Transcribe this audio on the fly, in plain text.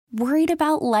Worried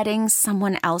about letting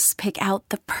someone else pick out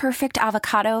the perfect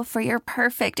avocado for your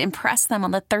perfect impress them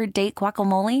on the third date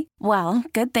guacamole? Well,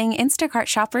 good thing Instacart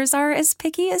shoppers are as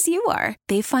picky as you are.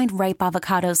 They find ripe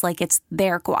avocados like it's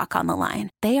their guac on the line.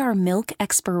 They are milk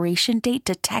expiration date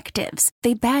detectives.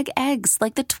 They bag eggs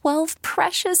like the 12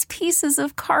 precious pieces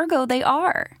of cargo they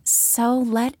are. So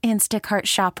let Instacart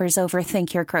shoppers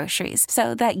overthink your groceries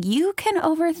so that you can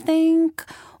overthink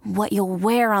what you'll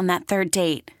wear on that third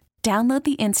date. Download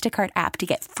the Instacart app to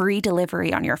get free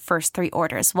delivery on your first 3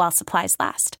 orders while supplies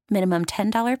last. Minimum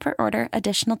 $10 per order.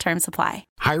 Additional terms apply.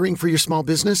 Hiring for your small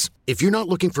business? If you're not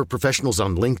looking for professionals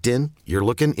on LinkedIn, you're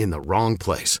looking in the wrong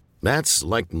place. That's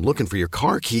like looking for your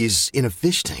car keys in a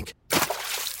fish tank.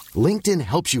 LinkedIn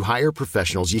helps you hire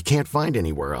professionals you can't find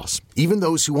anywhere else, even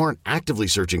those who aren't actively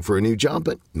searching for a new job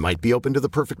but might be open to the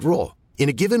perfect role. In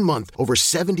a given month, over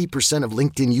 70% of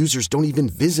LinkedIn users don't even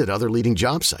visit other leading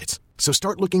job sites. So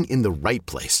start looking in the right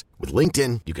place. With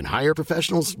LinkedIn, you can hire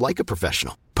professionals like a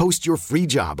professional. Post your free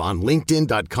job on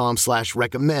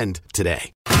linkedin.com/recommend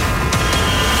today.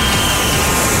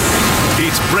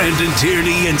 It's Brandon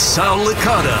Tierney and Sal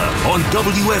Licata on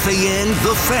WFAN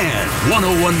The Fan,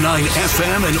 101.9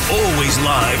 FM, and always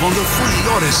live on the free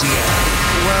Odyssey app.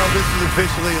 Well, this is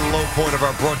officially the low point of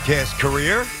our broadcast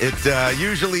career. It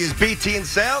usually is BT and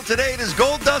Sal. Today it is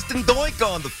Gold Dust and Doink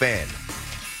on The Fan.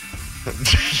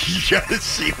 You gotta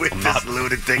see what this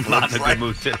lunatic looks like.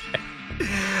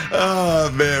 Oh,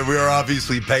 man, we are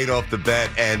obviously paid off the bet.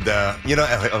 And, I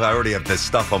already have this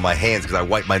stuff on my hands because I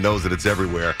wipe my nose and it's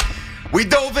everywhere. We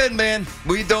dove in, man.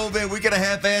 We dove in. We could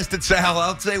have half-assed it, Sal.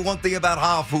 I'll say one thing about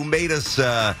Hoff, who made us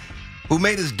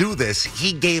do this.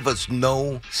 He gave us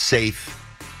no safe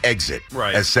exit.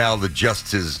 Right. As Sal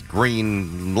adjusts his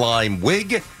green lime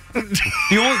wig.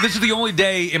 This is the only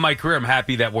day in my career I'm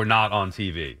happy that we're not on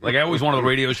TV. Like, I always wanted the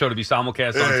radio show to be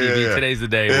simulcast on TV. Yeah. Today's the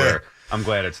day where I'm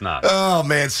glad it's not. Oh,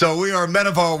 man. So we are men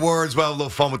of our words. We'll have a little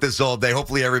fun with this all day.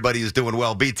 Hopefully everybody is doing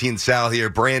well. BT and Sal here.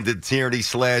 Brandon Tierney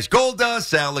 /Goldust.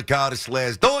 Sal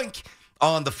Licata /Doink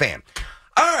on The Fan.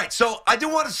 All right. So I do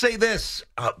want to say this.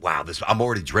 I'm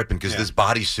already dripping because this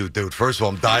bodysuit, dude. First of all,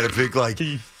 I'm dying to think like...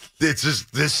 It's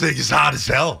just, this thing is hot as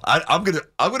hell. I'm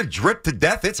gonna drip to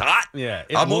death. It's hot. Yeah,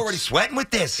 I'm already sweating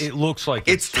with this. It looks like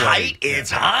it's tight.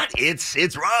 It's hot. It's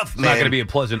rough. It's not gonna be a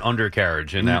pleasant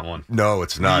undercarriage in that one. No,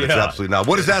 it's not. It's absolutely not.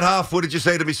 What is that, Hoff? What did you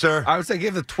say to me, sir? I would say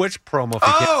give the Twitch promo.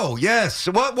 Oh yes.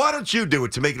 Why don't you do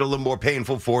it to make it a little more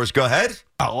painful for us? Go ahead.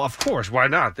 Oh, of course. Why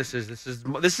not? This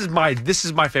is my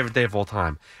favorite day of all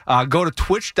time. Go to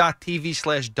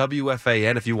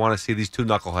twitch.tv/WFAN if you want to see these two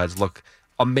knuckleheads look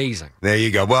amazing. There you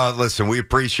go. Well, listen, we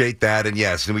appreciate that. And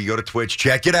yes, and we go to Twitch.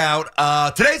 Check it out.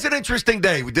 Today's an interesting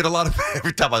day. We did a lot of,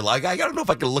 every time I don't know if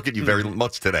I can look at you very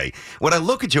much today. When I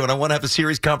look at you and I want to have a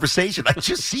serious conversation, I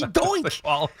just see Doink.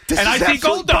 I see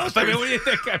Gold Dust. I mean, what do you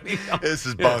think? This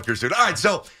is bonkers, dude. All right,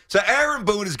 so Aaron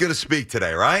Boone is going to speak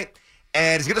today, right?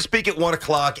 And he's going to speak at 1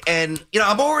 o'clock. And,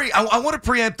 I want to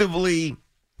preemptively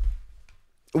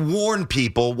warn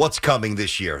people what's coming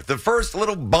this year. The first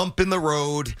little bump in the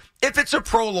road, if it's a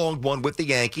prolonged one with the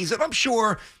Yankees, and I'm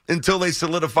sure until they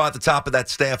solidify at the top of that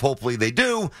staff, hopefully they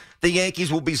do, the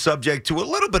Yankees will be subject to a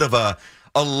little bit of a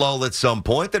lull at some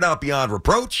point. They're not beyond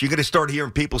reproach. You're going to start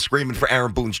hearing people screaming for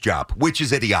Aaron Boone's job, which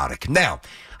is idiotic. Now,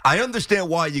 I understand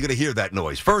why you're going to hear that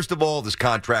noise. First of all, this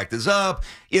contract is up.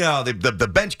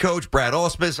 The bench coach, Brad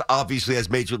Ausmus, obviously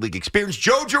has Major League experience.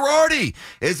 Joe Girardi,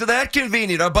 isn't that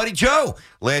convenient? Our buddy Joe,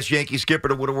 last Yankee skipper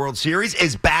to win a World Series,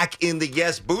 is back in the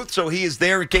yes booth, so he is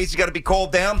there in case he's got to be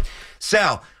called down.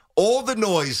 Sal, all the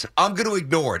noise, I'm going to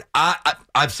ignore it.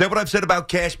 I've said what I've said about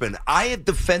Cashman. I have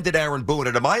defended Aaron Boone,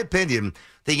 and in my opinion,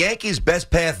 the Yankees' best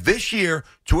path this year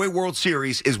to a World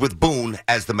Series is with Boone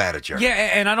as the manager. Yeah,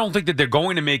 and I don't think that they're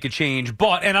going to make a change,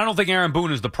 and I don't think Aaron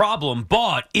Boone is the problem,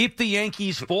 but if the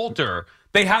Yankees falter,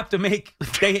 they have to make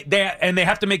they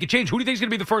have to make a change. Who do you think is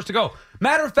going to be the first to go?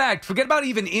 Matter of fact, forget about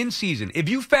even in season. If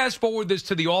you fast forward this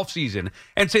to the offseason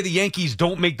and say the Yankees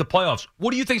don't make the playoffs,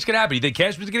 what do you think is going to happen? You think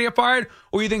Cashman's going to get fired,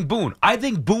 or you think Boone? I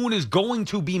think Boone is going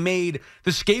to be made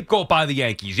the scapegoat by the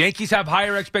Yankees. Yankees have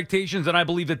higher expectations than I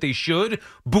believe that they should.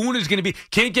 Boone is going to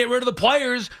can't get rid of the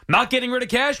players, not getting rid of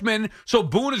Cashman, so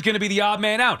Boone is going to be the odd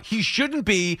man out. He shouldn't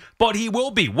be, but he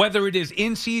will be, whether it is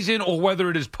in season or whether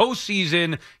it is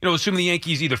postseason. Assuming the Yankees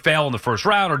either fail in the first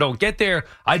round or don't get there,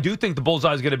 I do think the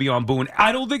bullseye is going to be on Boone.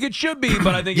 I don't think it should be,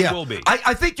 but I think it will be.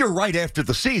 I think you're right after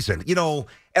the season,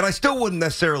 and I still wouldn't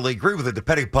necessarily agree with it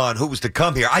depending upon who was to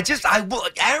come here.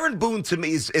 Aaron Boone to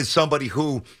me is somebody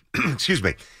who, excuse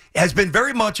me, has been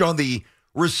very much on the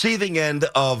receiving end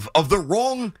of the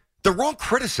wrong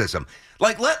criticism.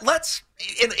 Like let's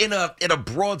in a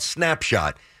broad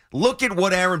snapshot, look at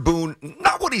what Aaron Boone,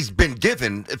 not what he's been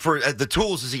given for the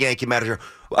tools as a Yankee manager.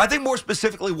 I think more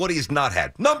specifically what he has not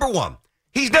had. Number one,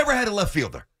 he's never had a left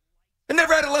fielder.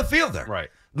 Right.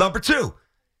 Number two,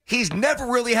 he's never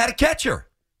really had a catcher.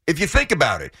 If you think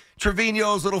about it,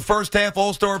 Trevino's little first half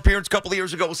All-Star appearance a couple of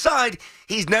years ago aside,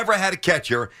 he's never had a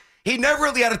catcher. He never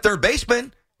really had a third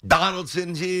baseman.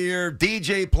 Donaldson's here,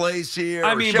 DJ plays here.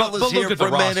 I mean, but look here at for the a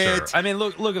roster. minute. I mean,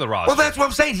 look at the roster. Well, that's what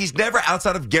I'm saying. He's never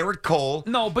outside of Garrett Cole.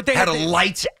 No, but they had a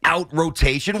lights out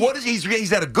rotation. What is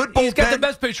he's had a good bullpen. He's got the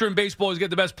best pitcher in baseball. He's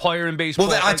got the best player in baseball.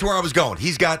 Well, that's where I was going.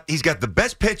 He's got the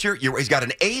best pitcher. He's got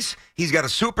an ace. He's got a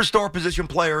superstar position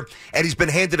player, and he's been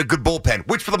handed a good bullpen,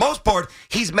 which for the most part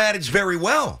he's managed very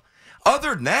well.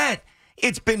 Other than that,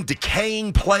 it's been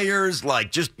decaying players,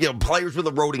 like just players with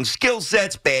eroding skill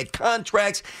sets, bad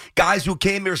contracts, guys who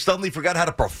came here suddenly forgot how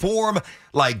to perform,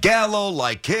 like Gallo,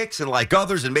 like Hicks, and like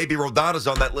others, and maybe Rodana's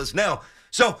on that list now.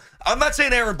 So I'm not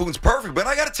saying Aaron Boone's perfect, but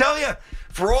I got to tell you,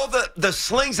 for all the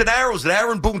slings and arrows that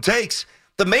Aaron Boone takes,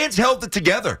 the man's held it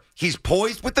together. He's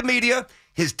poised with the media.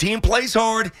 His team plays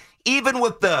hard, even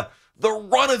with the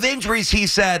run of injuries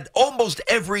he's had almost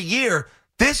every year.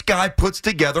 This guy puts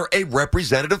together a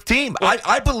representative team.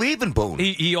 I believe in Boone.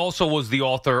 He also was the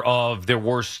author of their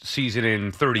worst season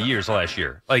in 30 years last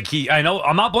year. I know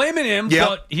I'm not blaming him,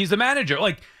 but he's the manager.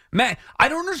 Man, I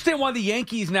don't understand why the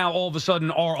Yankees now all of a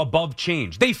sudden are above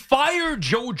change. They fired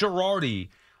Joe Girardi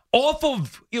off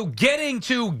of getting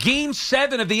to Game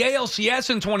 7 of the ALCS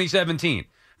in 2017.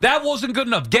 That wasn't good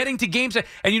enough. Getting to Game 7,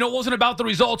 and it wasn't about the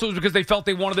results. It was because they felt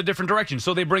they wanted a different direction.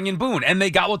 So they bring in Boone, and they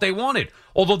got what they wanted.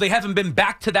 Although they haven't been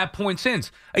back to that point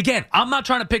since. Again, I'm not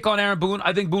trying to pick on Aaron Boone.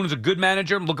 I think Boone is a good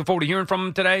manager. I'm looking forward to hearing from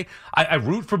him today. I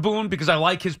root for Boone because I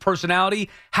like his personality.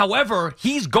 However,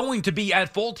 he's going to be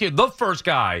at fault here. The first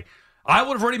guy. I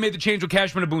would have already made the change with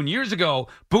Cashman and Boone years ago.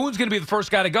 Boone's going to be the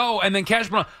first guy to go, and then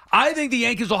Cashman. I think the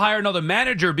Yankees will hire another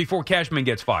manager before Cashman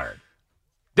gets fired.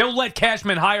 They'll let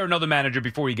Cashman hire another manager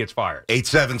before he gets fired.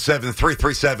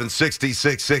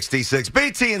 877-337-6666.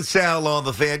 BT and Sal on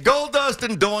the Fan. Goldust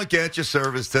and Doink at your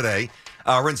service today.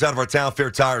 We're inside of our Town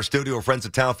Fair Tire studio. Our friends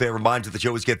at Town Fair remind you that you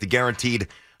always get the guaranteed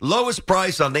lowest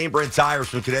price on name brand tires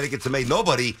from Connecticut to Maine.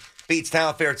 Nobody beats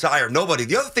Town Fair Tire. Nobody.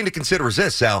 The other thing to consider is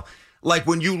this, Sal. Like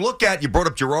when you look at, you brought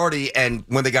up Girardi, and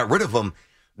when they got rid of him,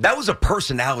 that was a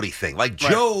personality thing. Like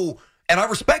Joe... And I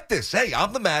respect this. Hey,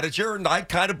 I'm the manager, and I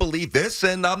kind of believe this,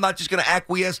 and I'm not just going to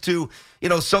acquiesce to,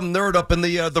 some nerd up in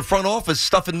the front office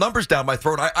stuffing numbers down my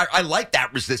throat. I like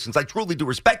that resistance. I truly do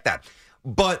respect that.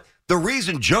 But the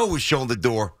reason Joe was shown the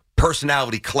door,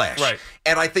 personality clash. Right.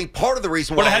 And I think part of the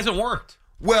reason why... But it hasn't worked.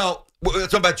 Well,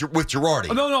 it's about with Girardi.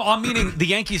 Oh, no, I'm meaning the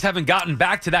Yankees haven't gotten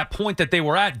back to that point that they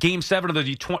were at Game 7 of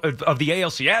the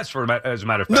ALCS, as a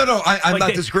matter of fact. No, I'm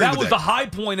not disagreeing with that. That was the high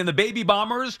point in the Baby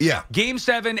Bombers. Yeah. Game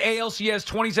 7 ALCS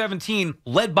 2017,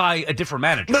 led by a different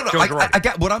manager. No, I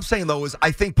got what I'm saying, though, is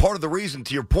I think part of the reason,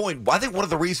 to your point, I think one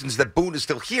of the reasons that Boone is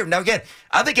still here. Now, again,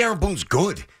 I think Aaron Boone's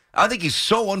good. I think he's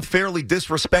so unfairly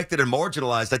disrespected and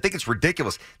marginalized. I think it's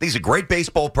ridiculous. I think he's a great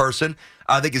baseball person.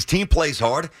 I think his team plays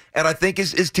hard, and I think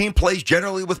his team plays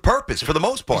generally with purpose for the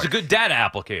most part. He's a good data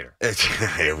applicator.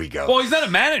 Here we go. Well, he's not a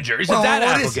manager. He's a data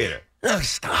applicator. Oh,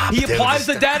 stop. He applies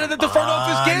the data that the front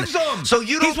office gives him. So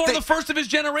he's one of the first of his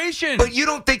generation. But you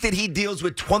don't think that he deals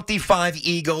with 25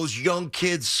 egos, young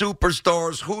kids,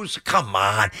 superstars? Come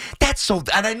on. That's so.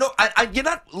 And I know you're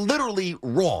not literally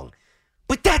wrong.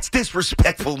 But that's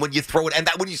disrespectful when you throw it, and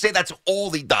when you say that's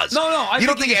all he does. No. You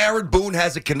don't think Aaron Boone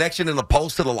has a connection and a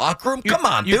pulse to the locker room? Come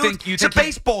on, dude. He's a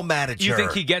baseball manager. You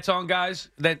think he gets on guys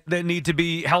that need to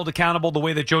be held accountable the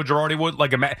way that Joe Girardi would?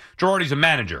 Girardi's a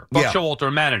manager. Buck Showalter,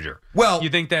 a manager. Well, you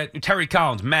think that Terry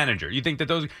Collins, manager. You think that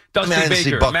those Dusty I didn't Baker,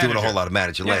 see Buck manager. doing a whole lot of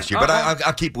managing last year, but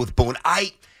I'll keep it with Boone.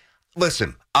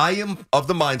 Listen, I am of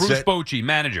the mindset. Bruce Bochy,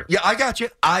 manager. Yeah, I got you.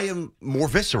 I am more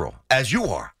visceral, as you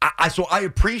are. So I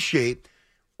appreciate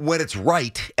when it's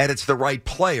right and it's the right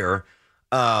player,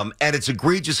 and it's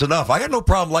egregious enough. I got no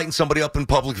problem lighting somebody up in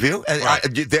public view. Right.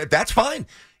 That's fine.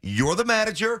 You're the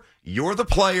manager, you're the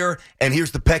player, and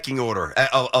here's the pecking order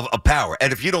of power.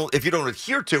 And if you don't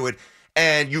adhere to it,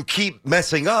 and you keep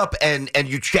messing up, and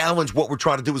you challenge what we're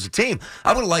trying to do as a team,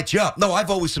 I'm going to light you up. No, I've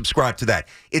always subscribed to that.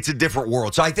 It's a different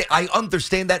world. So I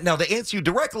understand that. Now, to answer you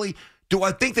directly, do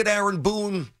I think that Aaron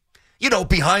Boone,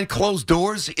 behind closed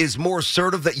doors is more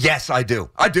assertive? Yes, I do.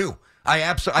 I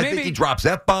think he drops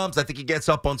F-bombs. I think he gets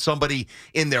up on somebody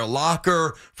in their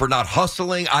locker for not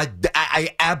hustling.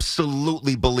 I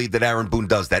absolutely believe that Aaron Boone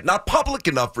does that. Not public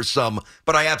enough for some,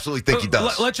 but I absolutely think he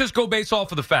does. Let's just go based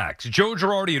off of the facts. Joe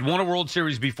Girardi had won a World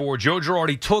Series before. Joe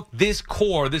Girardi took this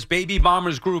core, this Baby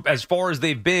Bombers group, as far as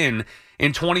they've been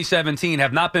in 2017,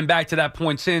 have not been back to that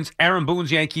point since. Aaron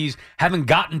Boone's Yankees haven't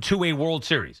gotten to a World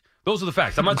Series. Those are the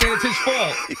facts. I'm not saying it's his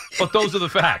fault, but those are the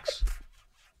facts.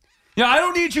 I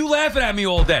don't need you laughing at me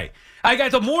all day. I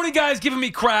got the morning guys giving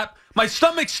me crap. My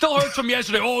stomach still hurts from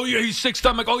yesterday. Oh, yeah, he's sick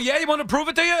stomach. Oh, yeah, you want to prove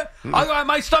it to you?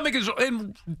 My stomach is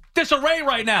in disarray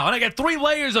right now, and I got 3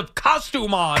 layers of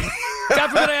costume on. God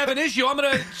forbid I have an issue. I'm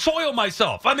going to soil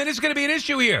myself. I mean, it's going to be an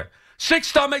issue here. Sick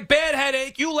stomach, bad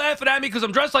headache. You laughing at me because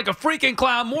I'm dressed like a freaking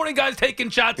clown. Morning guys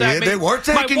taking shots at me. They were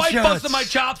taking My wife shots. busted my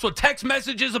chops with text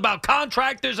messages about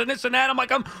contractors and this and that. I'm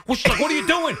like, she's like, what are you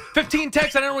doing? 15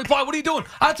 texts, I didn't reply. What are you doing?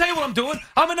 I'll tell you what I'm doing.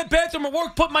 I'm in the bathroom at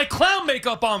work putting my clown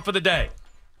makeup on for the day.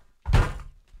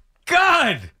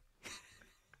 God.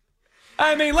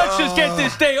 I mean, let's just get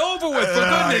this day over with, for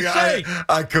goodness sake.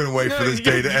 I couldn't wait for this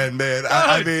day to end, man.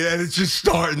 I mean, and it's just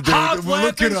starting, dude. Hop Look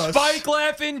laughing, at us. Spike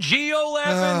laughing, Gio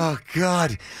laughing. Oh,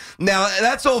 God. Now,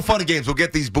 that's all fun and games. We'll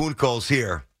get these Boone calls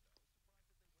here.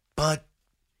 But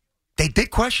they did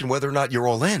question whether or not you're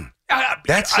all in.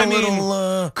 That's a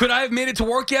little... could I have made it to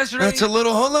work yesterday? That's a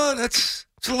little... Hold on. It's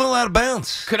a little out of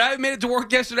bounds. Could I have made it to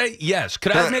work yesterday? Yes.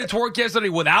 Could I have made it to work yesterday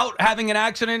without having an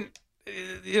accident?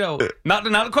 Not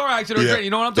a car accident. Yeah.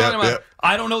 You know what I'm talking about? Yeah.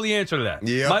 I don't know the answer to that.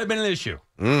 Yeah. Might have been an issue.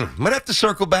 Might have to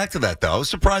circle back to that, though. I was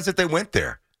surprised that they went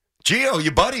there. Gio,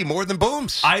 your buddy, more than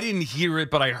Booms. I didn't hear it,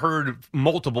 but I heard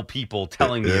multiple people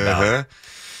telling me about it.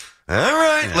 All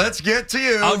right, let's get to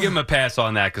you. I'll give them a pass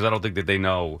on that because I don't think that they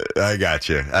know. I got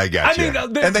you. mean,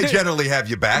 and they generally have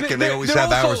you back, and they always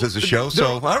have hours as a show.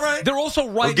 So, all right. They're also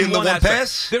right we'll give in them one the aspect.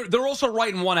 pass. They're also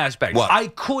right in one aspect. What? I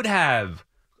could have.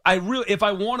 If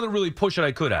I wanted to really push it,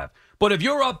 I could have. But if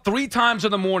you're up 3 times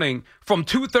in the morning from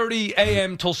 2:30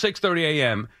 a.m. till 6:30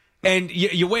 a.m. and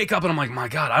you wake up and I'm like, my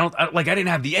God, I didn't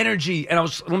have the energy, and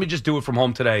let me just do it from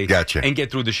home today. Gotcha. And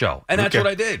get through the show, and that's what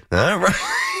I did. All right.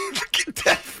 Look at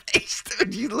that face,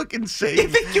 dude. You look insane. You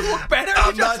think you look better?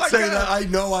 I'm not saying that. I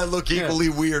know I look equally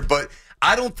weird, but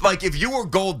I don't like if you were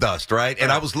Gold Dust, right?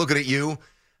 And I was looking at you.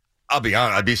 I'll be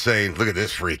honest. I'd be saying, look at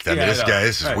this freak. I mean, this guy,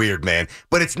 this is weird, man.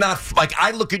 But it's not like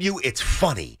I look at you. It's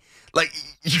funny. Like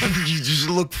you just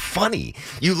look funny.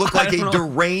 You look like a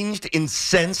deranged,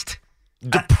 incensed,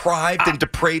 deprived, and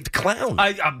depraved clown.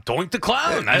 I'm Doink the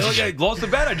Clown. I lost the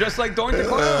bet. I dressed like Doink the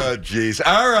Clown. Oh, jeez.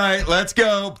 All right, let's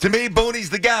go. To me, Booney's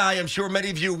the guy. I'm sure many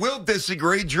of you will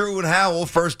disagree. Drew and Howell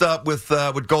first up with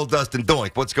Gold Dust and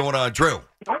Doink. What's going on, Drew?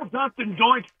 Gold Dust and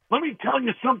Doink. Let me tell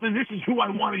you something. This is who I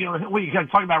want to. What, you guys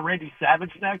talking about Randy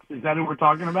Savage next? Is that who we're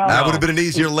talking about? That would have been an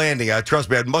easier landing. Trust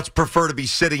me, I'd much prefer to be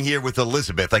sitting here with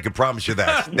Elizabeth. I can promise you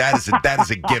that. That is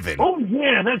a given. Oh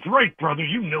yeah, that's right, brother.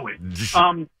 You knew it.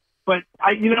 But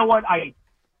you know what?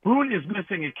 Boone is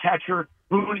missing a catcher.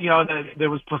 Boone, there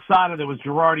was Posada, there was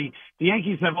Girardi. The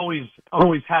Yankees have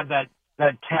always had that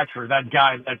catcher, that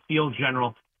guy, that field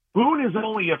general. Boone is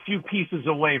only a few pieces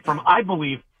away from, I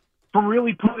believe, from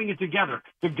really putting it together.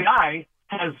 The guy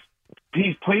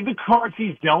he's played the cards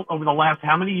he's dealt over the last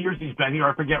how many years he's been here.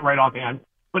 I forget right offhand.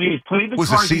 But he's played the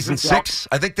cards. Was it season 6?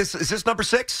 I think is this number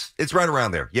 6? It's right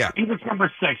around there. Yeah. He's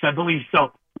number 6, I believe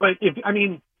so. But if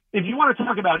you want to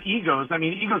talk about egos,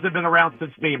 egos have been around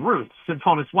since Babe Ruth, since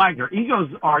Honus Wagner. Egos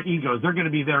are egos. They're going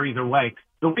to be there either way.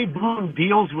 The way Boone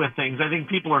deals with things, I think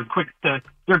people are quick to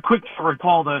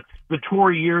recall the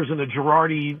Torrey years and the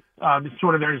Girardi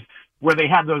there's where they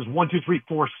had those 1, 2, 3,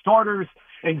 4 starters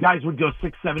and guys would go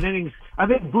 6, 7 innings. I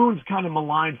think Boone's kind of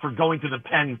maligned for going to the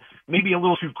pen maybe a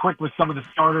little too quick with some of the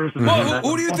starters. Well,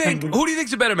 who do you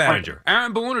think's a better manager,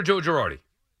 Aaron Boone or Joe Girardi?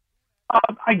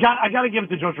 I got to give it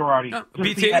to Joe Girardi.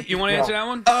 BT, you want to answer that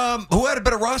one? Who had a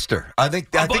better roster? I think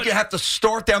you have to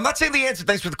start there. I'm not saying the answer.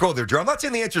 Thanks for the call there, Drew. I'm not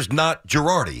saying the answer is not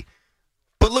Girardi,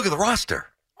 but look at the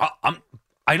roster.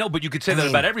 I know, but you could say that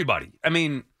about everybody.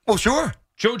 Well, sure.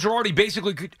 Joe Girardi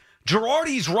basically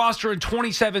Girardi's roster in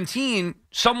 2017,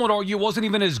 some would argue, wasn't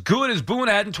even as good as Boone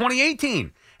had in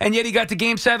 2018. And yet he got to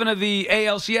Game 7 of the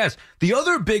ALCS. The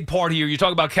other big part here, you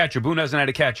talk about catcher. Boone hasn't had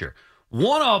a catcher.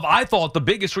 One of, I thought, the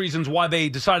biggest reasons why they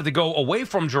decided to go away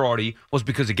from Girardi was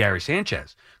because of Gary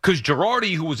Sanchez. Because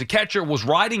Girardi, who was a catcher, was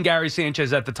riding Gary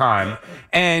Sanchez at the time,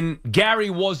 and Gary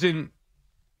wasn't...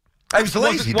 He was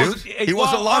lazy, dude. He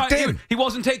wasn't locked in. He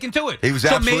wasn't taken to it. He was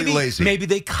absolutely lazy. Maybe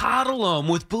they coddle him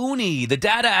with Booney, the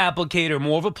data applicator,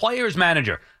 more of a player's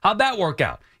manager. How'd that work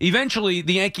out? Eventually,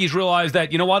 the Yankees realized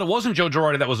that, you know what, it wasn't Joe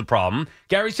Girardi that was the problem.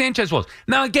 Gary Sanchez was.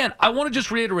 Now, again, I want to just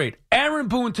reiterate, Aaron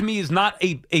Boone, to me, is not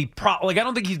a problem. Like, I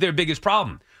don't think he's their biggest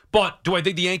problem. But do I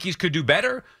think the Yankees could do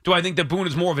better? Do I think that Boone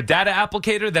is more of a data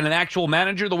applicator than an actual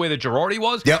manager, the way that Girardi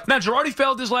was? Yep. Now, Girardi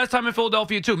failed his last time in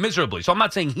Philadelphia, too, miserably. So I'm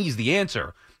not saying he's the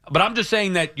answer. But I'm just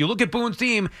saying that you look at Boone's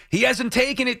team, he hasn't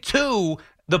taken it to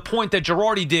the point that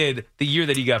Girardi did the year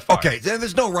that he got fired. Okay,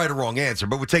 there's no right or wrong answer,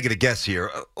 but we're taking a guess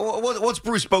here. What's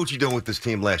Bruce Bochy doing with this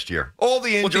team last year? All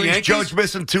the injuries, Judge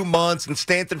missing 2 months, and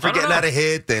Stanton for getting out of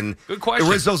hit, and good question.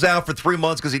 Rizzo's out for 3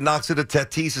 months because he knocks it at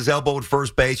Tatis's elbow at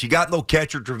first base. You got no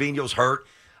catcher, Trevino's hurt.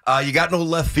 You got no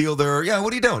left fielder. Yeah,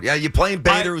 what are you doing? Yeah, you're playing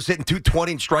Bader, who's hitting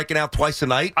 220 and striking out twice a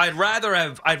night. I'd rather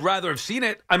have seen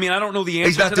it. I mean, I don't know the answer.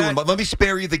 He's not to doing that. much. Let me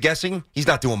spare you the guessing. He's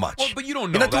not doing much. Well, but you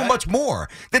don't know. You're not that. doing much more.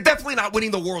 They're definitely not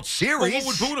winning the World Series. Well,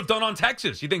 what would Boone have done on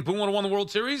Texas? You think Boone would have won the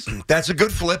World Series? That's a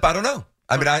good flip. I don't know.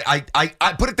 I mean,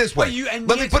 I put it this way.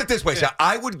 Let me put it this way. So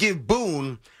I would give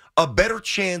Boone a better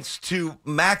chance to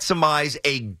maximize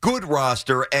a good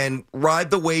roster and ride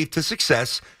the wave to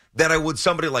success than I would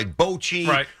somebody like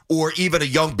Bochy or even a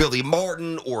young Billy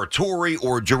Martin or Torrey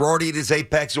or Girardi at his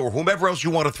apex or whomever else you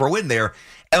want to throw in there,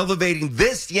 elevating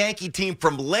this Yankee team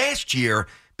from last year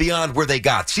beyond where they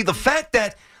got. See, the fact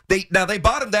that they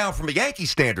bottomed down from a Yankee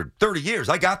standard 30 years.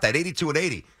 I got that, 82 and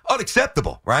 80.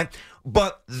 Unacceptable, right?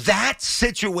 But that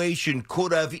situation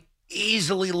could have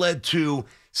easily led to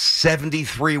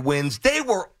 73 wins. They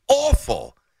were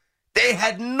awful. They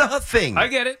had nothing. I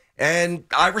get it. And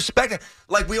I respect it.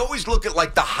 Like, we always look at,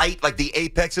 like, the height, like the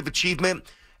apex of achievement.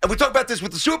 And we talk about this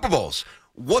with the Super Bowls.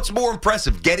 What's more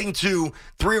impressive, getting to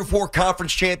 3 or 4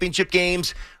 conference championship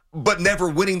games but never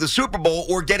winning the Super Bowl,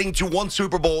 or getting to 1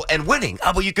 Super Bowl and winning?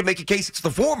 Well, you can make a case it's the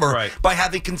former by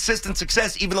having consistent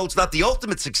success, even though it's not the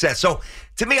ultimate success. So,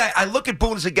 to me, I look at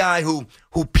Boone as a guy who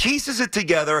pieces it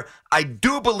together. I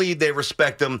do believe they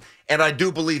respect him, and I do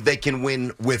believe they can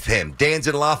win with him. Dan's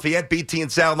in Lafayette, BT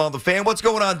and Sal on the Fan. What's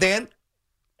going on, Dan?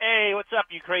 Hey, what's up,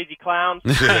 you crazy clowns?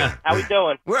 How we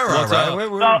doing? We're all right.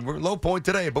 We're low point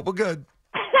today, but we're good.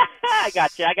 I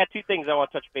got you. I got 2 things I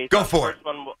want to touch base on. Go for it. First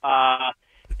one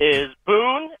is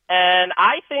Boone, and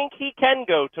I think he can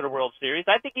go to the World Series.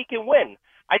 I think he can win.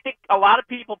 I think a lot of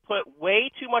people put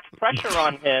way too much pressure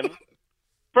on him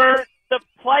for the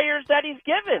players that he's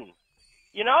given.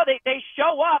 You know, they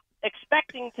show up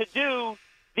expecting to do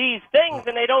these things,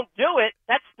 and they don't do it.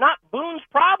 That's not Boone's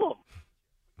problem.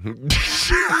 What the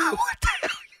hell?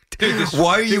 Dude,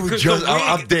 why are you adjusting?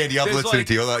 I'm Danny. I'm listening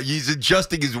to you. He's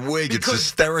adjusting his wig. It's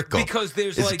hysterical. Because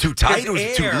there's is it too tight or is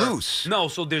it too loose? No,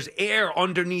 so there's air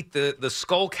underneath the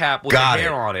skull cap with the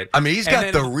hair on it. I mean, he's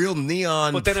got the real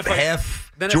neon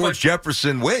George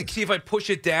Jefferson wig. See, if I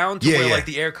push it down to where like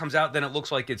the air comes out, then it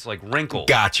looks like it's like wrinkled.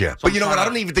 Gotcha. But you know what? I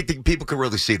don't even think that people can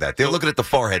really see that. They're looking at the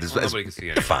forehead. Nobody can see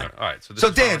it. Fine. All right.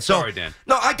 So Dan. Sorry, Dan.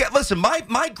 No, listen.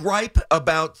 My gripe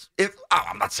about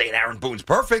I'm not saying Aaron Boone's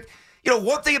perfect. You know,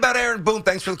 one thing about Aaron Boone,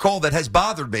 thanks for the call, that has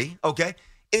bothered me, okay,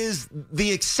 is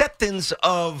the acceptance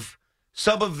of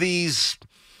some of these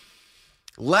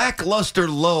lackluster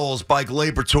lulls by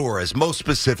Gleyber Torres, most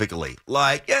specifically.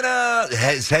 Like, you know,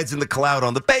 his head's in the cloud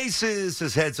on the bases,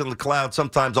 his head's in the cloud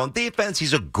sometimes on defense.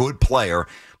 He's a good player.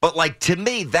 But, like, to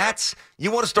me,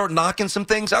 you want to start knocking some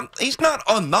things? He's not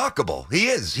unknockable. He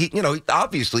is.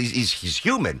 Obviously, he's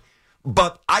human.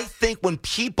 But I think when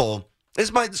people... This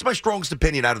is my strongest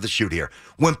opinion out of the chute here.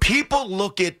 When people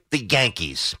look at the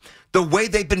Yankees, the way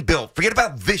they've been built, forget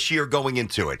about this year going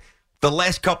into it, the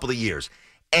last couple of years,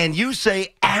 and you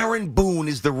say Aaron Boone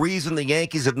is the reason the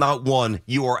Yankees have not won,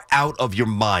 you are out of your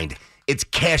mind. It's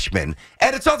Cashman,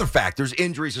 and it's other factors,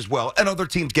 injuries as well, and other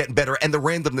teams getting better, and the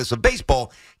randomness of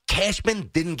baseball.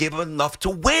 Cashman didn't give him enough to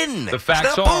win. The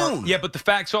facts are, but the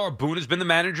facts are, Boone has been the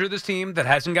manager of this team that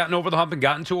hasn't gotten over the hump and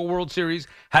gotten to a World Series,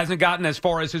 hasn't gotten as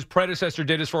far as his predecessor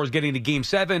did as far as getting to Game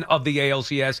 7 of the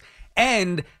ALCS,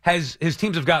 and his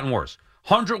teams have gotten worse.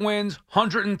 100 wins,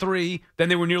 103. Then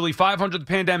they were nearly 500 the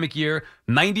pandemic year.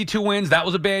 92 wins. That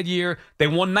was a bad year. They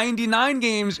won 99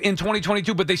 games in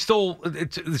 2022, but they still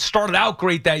it started out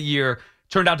great that year.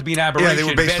 Turned out to be an aberration. Yeah, they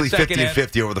were basically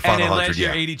 50-50 over the final 100. Last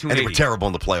year, 82 and 80. They were terrible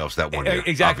in the playoffs that one year.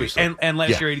 Exactly. And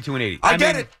last year, 82 and 80. I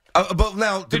get it. But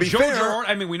now, to be fair...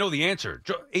 we know the answer.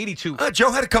 82.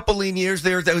 Joe had a couple lean years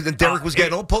there. And Derek was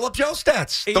getting old. Pull up Joe's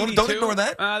stats. Don't ignore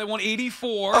that. They won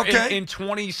 84 in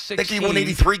 2016. I think he won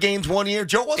 83 games one year.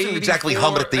 Joe wasn't exactly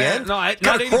humming at the end. Not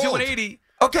 82 and 80.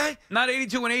 Okay. Not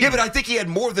 82 and 80. Yeah, but I think he had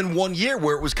more than 1 year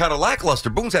where it was kind of lackluster.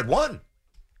 Boone's had one.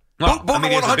 Well, Boone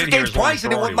won 100 games twice,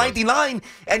 and he won 99,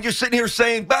 and you're sitting here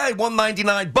saying, I won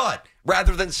 99, but,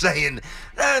 rather than saying,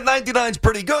 99's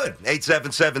pretty good.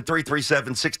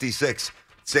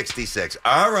 877-337-6666.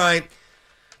 All right.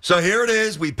 So here it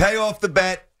is. We pay off the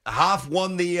bet. Hoff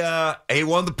won he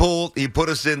won the pool. He put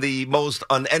us in the most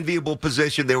unenviable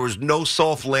position. There was no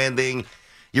soft landing.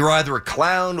 You're either a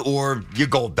clown or you're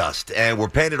gold dust. And we're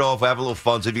paying it off. We're having a little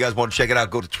fun. So if you guys want to check it out,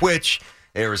 go to Twitch.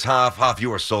 There is Hoff. Hoff,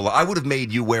 you are solo. I would have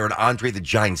made you wear an Andre the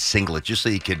Giant singlet just so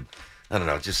you could,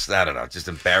 just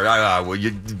embarrass. Well,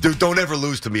 you don't ever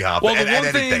lose to me, Hoff. Well,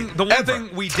 the one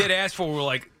thing we did ask for, we're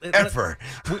like, ever.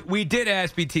 We did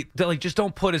ask BT, just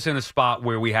don't put us in a spot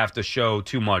where we have to show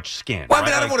too much skin. Well, right? I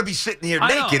mean, I don't want to be sitting here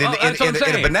naked in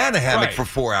a banana hammock for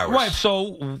 4 hours. Right.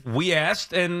 So we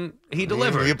asked, and he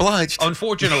delivered. He obliged.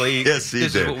 Unfortunately, yes,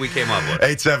 this is what we came up with.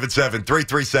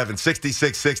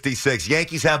 877-337-6666.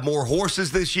 Yankees have more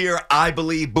horses this year. I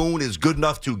believe Boone is good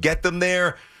enough to get them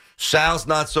there. Sal's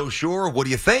not so sure. What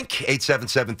do you think?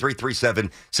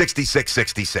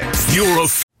 877-337-6666. You're a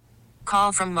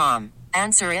Call from mom.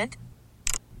 Answer it.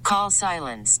 Call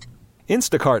silenced.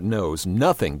 Instacart knows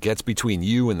nothing gets between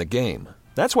you and the game.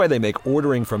 That's why they make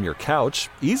ordering from your couch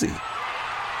easy.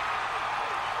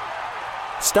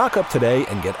 Stock up today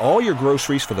and get all your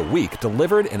groceries for the week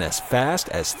delivered in as fast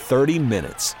as 30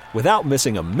 minutes without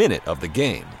missing a minute of the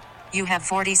game. You have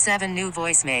 47 new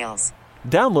voicemails.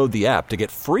 Download the app to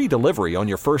get free delivery on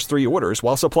your first 3 orders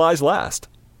while supplies last.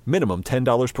 Minimum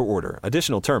 $10 per order.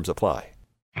 Additional terms apply.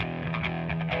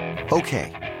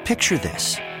 Okay, picture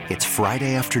this. It's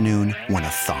Friday afternoon when a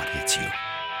thought hits you.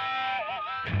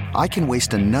 I can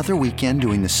waste another weekend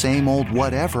doing the same old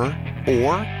whatever,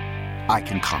 or I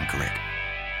can conquer it.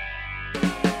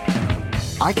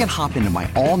 I can hop into my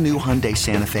all-new Hyundai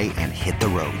Santa Fe and hit the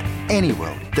road. Any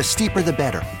road. The steeper, the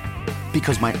better.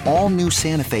 Because my all-new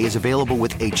Santa Fe is available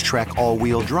with H-Track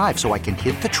all-wheel drive, so I can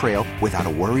hit the trail without a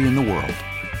worry in the world.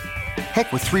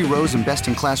 Heck, with 3 rows and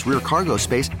best-in-class rear cargo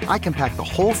space, I can pack the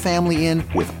whole family in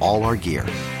with all our gear.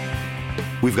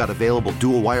 We've got available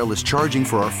dual wireless charging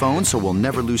for our phones, so we'll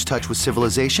never lose touch with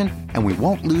civilization, and we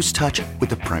won't lose touch with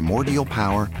the primordial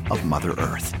power of Mother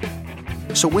Earth.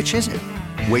 So which is it?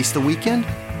 Waste the weekend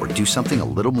or do something a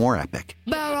little more epic?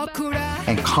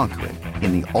 And conquer it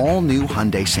in the all-new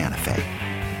Hyundai Santa Fe.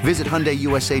 Visit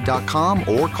HyundaiUSA.com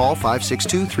or call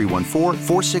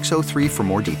 562-314-4603 for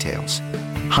more details.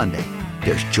 Hyundai,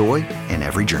 there's joy in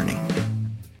every journey.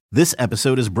 This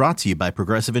episode is brought to you by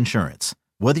Progressive Insurance.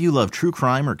 Whether you love true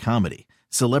crime or comedy,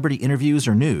 celebrity interviews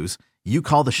or news, you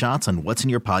call the shots on what's in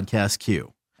your podcast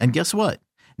queue. And guess what?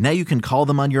 Now you can call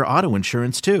them on your auto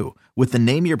insurance too with the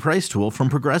Name Your Price tool from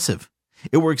Progressive.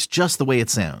 It works just the way it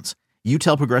sounds. You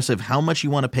tell Progressive how much you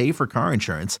want to pay for car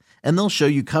insurance, and they'll show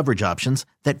you coverage options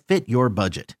that fit your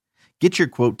budget. Get your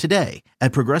quote today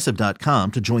at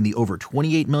Progressive.com to join the over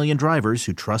 28 million drivers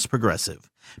who trust Progressive.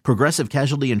 Progressive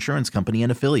Casualty Insurance Company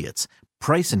and Affiliates.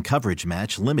 Price and coverage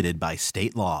match limited by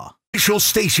state law. Official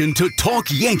station to talk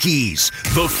Yankees.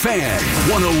 The Fan,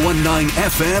 101.9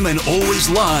 FM and always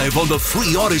live on the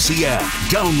free Odyssey app.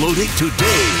 Download it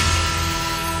today.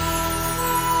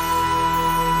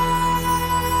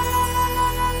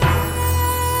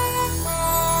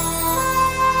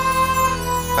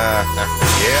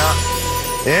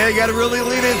 Yeah, you got to really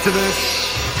lean into this.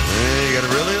 Yeah, you got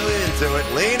to really lean into it.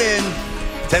 Lean in.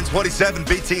 1027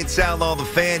 BT and Sal on the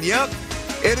Fan. Yep,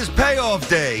 it is payoff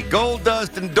day. Gold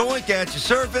Dust and Doink at your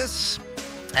service.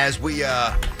 As we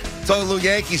talk a little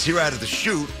Yankees here out of the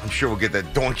chute. I'm sure we'll get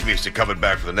that Doink music coming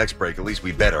back for the next break. At least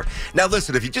we better. Now,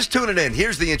 listen, if you're just tuning in,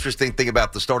 here's the interesting thing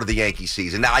about the start of the Yankee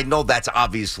season. Now, I know that's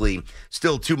obviously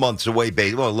still 2 months away,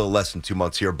 well, a little less than 2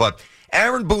 months here, but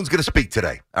Aaron Boone's going to speak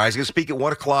today. All right, he's going to speak at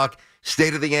 1 o'clock,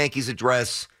 State of the Yankees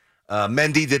address.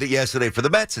 Mendy did it yesterday for the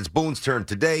Mets. It's Boone's turn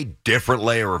today. Different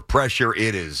layer of pressure.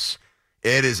 It is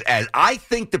as I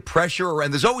think the pressure,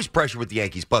 and there's always pressure with the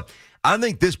Yankees, but I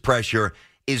think this pressure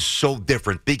is so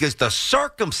different because the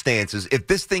circumstances, if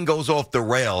this thing goes off the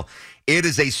rail, it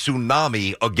is a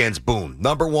tsunami against Boone.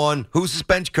 Number one, who's his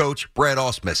bench coach? Brad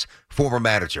Ausmus, former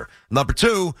manager. Number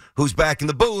two, who's back in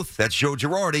the booth? That's Joe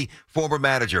Girardi, former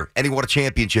manager. And he won a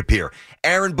championship here.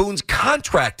 Aaron Boone's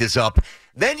contract is up.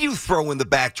 Then you throw in the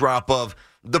backdrop of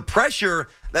the pressure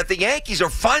that the Yankees are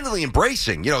finally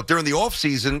embracing. You know, during the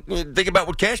offseason, think about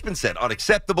what Cashman said.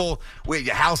 Unacceptable.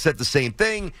 Hal said the same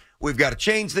thing. We've got to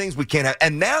change things. We can't have.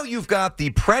 And now you've got the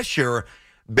pressure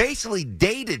basically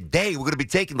day to day. We're going to be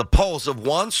taking the pulse of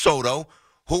Juan Soto,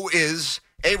 who is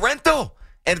a rental.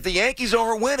 And if the Yankees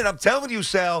are winning, I'm telling you,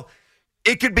 Sal,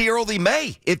 it could be early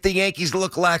May if the Yankees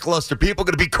look lackluster. People are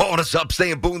going to be calling us up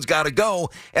saying Boone's got to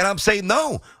go. And I'm saying,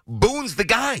 no, Boone's the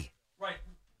guy. Right.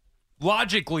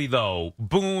 Logically, though,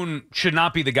 Boone should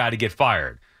not be the guy to get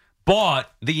fired.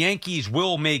 But the Yankees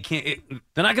will make him.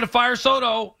 They're not going to fire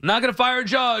Soto, not going to fire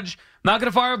Judge, not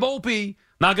going to fire Volpe.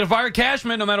 Not going to fire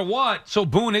Cashman no matter what. So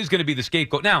Boone is going to be the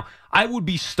scapegoat. Now, I would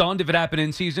be stunned if it happened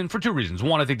in season for two reasons.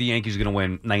 One, I think the Yankees are going to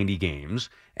win 90 games,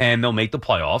 and they'll make the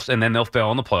playoffs, and then they'll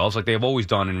fail in the playoffs like they've always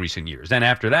done in recent years. Then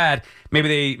after that, maybe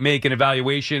they make an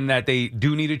evaluation that they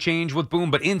do need a change with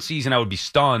Boone, but in season, I would be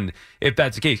stunned if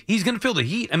that's the case. He's going to feel the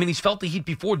heat. I mean, he's felt the heat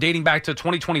before, dating back to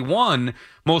 2021,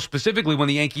 most specifically when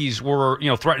the Yankees were,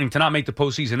 threatening to not make the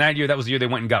postseason that year. That was the year they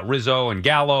went and got Rizzo and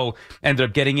Gallo, ended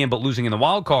up getting in but losing in the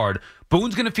wild card.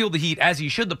 Boone's going to feel the heat as he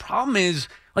should. The problem is,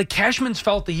 Cashman's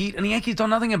felt the heat, and the Yankees done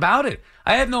nothing about it.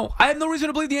 I have no reason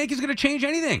to believe the Yankees are going to change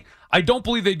anything. I don't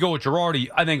believe they'd go with Girardi.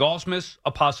 I think Ausmus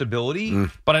a possibility,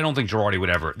 but I don't think Girardi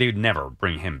would never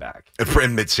bring him back. For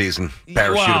in midseason,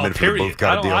 parachute him in for the both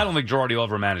kind of deal. I don't think Girardi will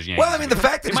ever manage Yankees. Well, I mean, the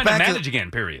fact that he he's might back not manage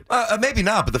again, period. Maybe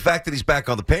not, but the fact that he's back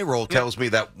on the payroll tells me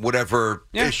that whatever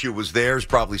issue was there is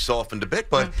probably softened a bit,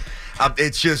 but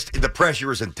it's just the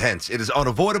pressure is intense. It is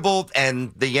unavoidable,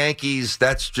 and the Yankees,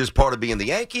 that's just part of being the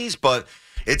Yankees, but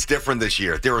it's different this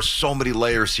year. There are so many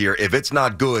layers here. If it's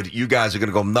not good, you guys are going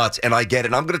to go nuts, and I get it.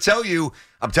 And I'm going to tell you,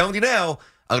 I'm telling you now,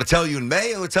 I'm going to tell you in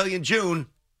May, I'm going to tell you in June,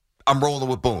 I'm rolling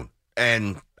with Boone.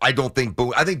 And I think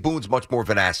Boone's much more of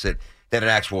an asset than an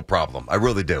actual problem. I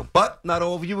really do. But not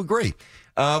all of you agree.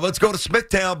 Let's go to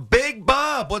Smithtown. Big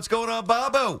Bob. What's going on,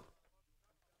 Bobo?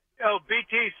 Yo,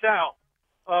 BT Sal.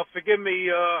 Forgive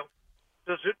me,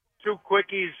 just two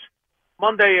quickies.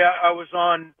 Monday, I was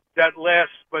on that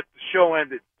last, but the show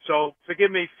ended. So forgive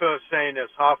me for saying this.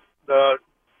 Hoff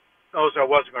knows I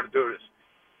wasn't going to do this.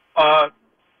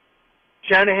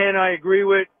 Shanahan, I agree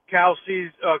with.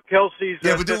 Kelsey's.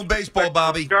 Yeah, we're doing baseball,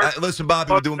 Bobby. Listen,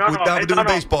 Bobby, we're doing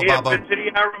baseball, Bob.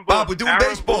 Bob, we're doing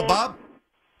baseball, Bob.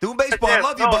 Doing baseball. I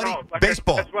love you, buddy.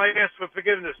 Baseball. That's why I asked for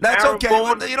forgiveness. That's Aaron okay.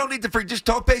 Boone, You don't need to just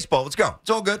talk baseball. Let's go. It's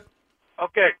all good.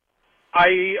 Okay.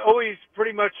 I always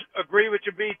pretty much agree with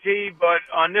you, BT, but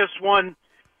on this one,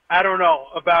 I don't know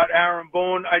about Aaron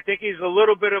Boone. I think he's a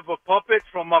little bit of a puppet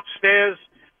from upstairs.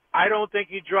 I don't think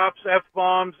he drops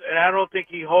F-bombs, and I don't think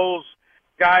he holds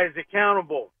guys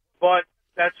accountable. But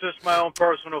that's just my own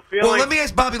personal feeling. Well, let me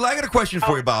ask Bobby. I got a question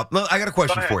for you, Bob. I got a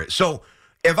question for you. So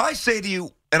if I say to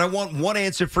you, and I want one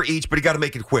answer for each, but you got to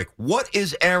make it quick. What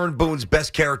is Aaron Boone's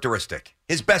best characteristic?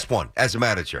 His best one as a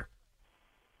manager?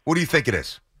 What do you think it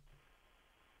is?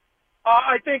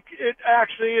 I think it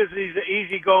actually is. He's an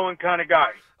easygoing kind of guy.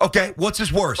 Okay, what's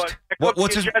his worst?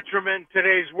 What's his detriment in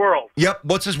today's world? Yep,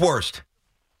 what's his worst?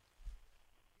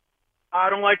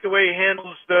 I don't like the way he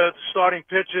handles the starting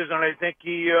pitches, and I think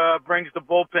he brings the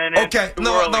bullpen in. Okay,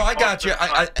 no, I got you.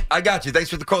 I got you. Thanks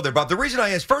for the call there, Bob. The reason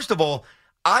I asked, first of all,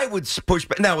 I would push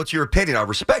back. Now, it's your opinion. I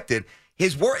respect it.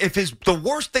 The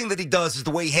worst thing that he does is the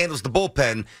way he handles the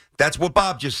bullpen. That's what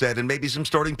Bob just said, and maybe some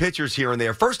starting pitchers here and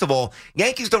there. First of all,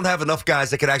 Yankees don't have enough guys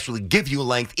that could actually give you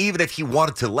length, even if he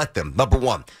wanted to let them, number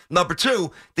one. Number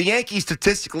two, the Yankees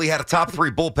statistically had a top 3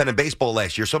 bullpen in baseball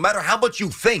last year. So no matter how much you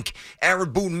think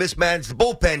Aaron Boone mismanaged the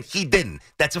bullpen, he didn't.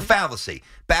 That's a fallacy.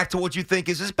 Back to what you think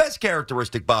is his best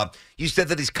characteristic, Bob. You said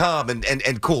that he's calm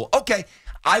and cool. Okay,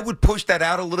 I would push that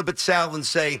out a little bit, Sal, and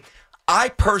say, I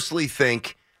personally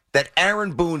think that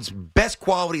Aaron Boone's best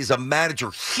quality as a manager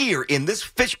here in this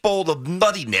fishbowl of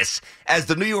nuttiness as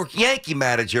the New York Yankee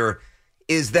manager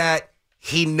is that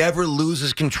he never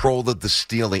loses control of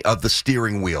the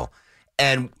steering wheel.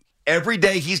 And every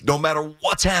day no matter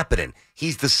what's happening,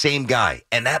 he's the same guy.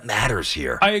 And that matters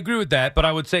here. I agree with that, but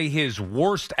I would say his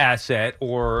worst asset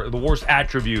or the worst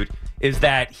attribute is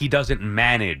that he doesn't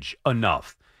manage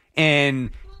enough.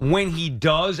 And when he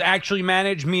does actually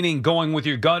manage, meaning going with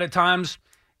your gut at times,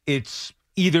 it's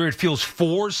either it feels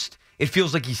forced, it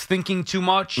feels like he's thinking too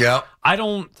much. Yeah. I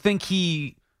don't think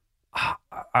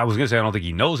I was going to say I don't think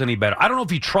he knows any better. I don't know if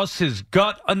he trusts his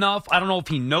gut enough. I don't know if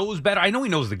he knows better. I know he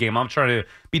knows the game. I'm trying to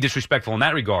be disrespectful in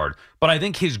that regard. But I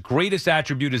think his greatest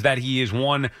attribute is that he is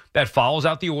one that follows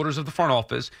out the orders of the front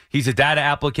office. He's a data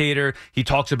applicator. He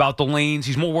talks about the lanes.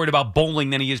 He's more worried about bowling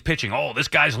than he is pitching. Oh, this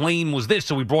guy's lane was this,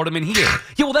 so we brought him in here.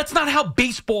 Yeah, well, that's not how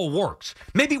baseball works.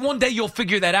 Maybe one day you'll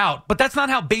figure that out, but that's not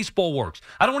how baseball works.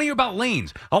 I don't want to hear about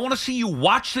lanes. I want to see you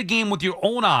watch the game with your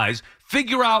own eyes,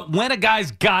 figure out when a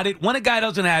guy's got it, when a guy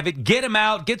doesn't have it, get him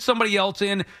out, get somebody else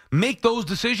in, make those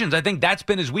decisions. I think that's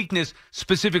been his weakness,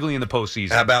 specifically in the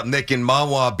postseason. How about Nick and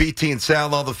Mawa, BT and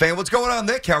Sal on the fan? What's going on,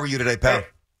 Nick? How are you today, pal?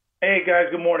 Hey, guys.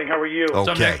 Good morning. How are you?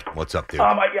 Okay. What's up, dude?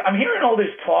 I'm hearing all this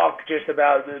talk just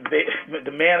about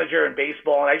the manager in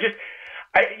baseball, and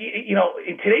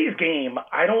in today's game,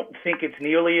 I don't think it's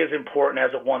nearly as important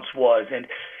as it once was. And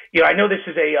I know this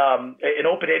is an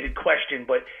open-ended question,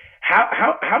 but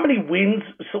how many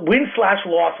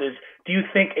wins/losses do you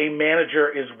think a manager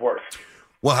is worth?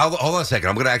 Well, hold on a second.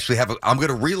 I'm going to actually I'm going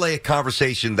to relay a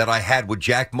conversation that I had with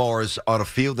Jack Morris on a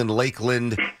field in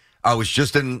Lakeland. I was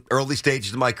just in early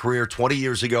stages of my career 21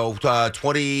 years ago.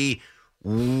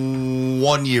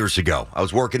 I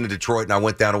was working in Detroit, and I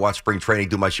went down to watch spring training,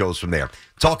 do my shows from there.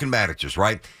 Talking managers,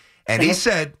 right? And he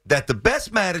said that the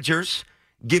best managers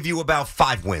give you about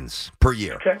 5 wins per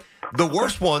year. Okay. The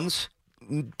worst ones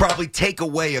probably take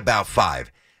away about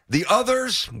 5. The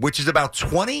others, which is about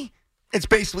 20, it's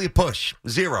basically a push.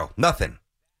 0, nothing.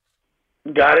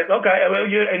 Got it. Okay, well,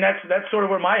 and that's sort of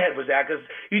where my head was at, because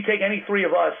you take any 3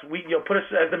 of us, you'll put us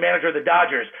as the manager of the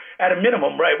Dodgers. At a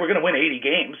minimum, right, we're going to win 80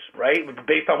 games, right,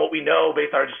 based on what we know,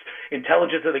 based on our just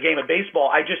intelligence of the game of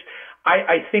baseball.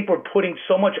 I think we're putting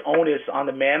so much onus on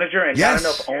the manager and not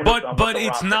enough onus on but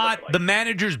it's not the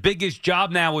manager's biggest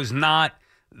job now is not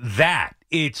that.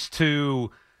 It's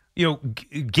to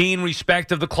gain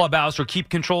respect of the clubhouse or keep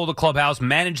control of the clubhouse,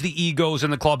 manage the egos in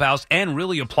the clubhouse, and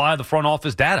really apply the front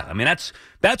office data. I mean, that's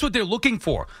what they're looking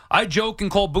for. I joke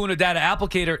and call Boone a data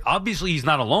applicator. Obviously, he's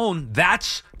not alone.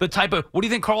 That's the type of – what do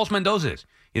you think Carlos Mendoza is?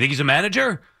 You think he's a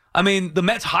manager? I mean, the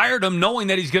Mets hired him knowing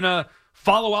that he's going to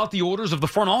follow out the orders of the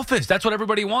front office. That's what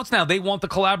everybody wants now. They want the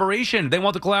collaboration. They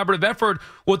want the collaborative effort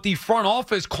with the front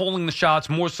office calling the shots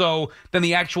more so than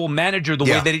the actual manager the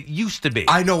way that it used to be.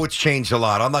 I know it's changed a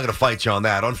lot. I'm not going to fight you on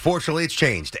that. Unfortunately, it's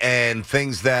changed. And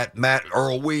things that Matt,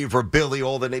 Earl Weaver, Billy,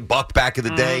 all the name, Buck back in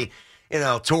the day,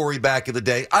 Torrey back in the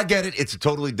day. I get it. It's a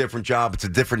totally different job. It's a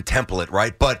different template,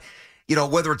 right? But,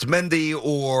 whether it's Mendy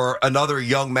or another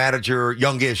young manager,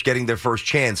 youngish, getting their first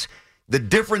chance, the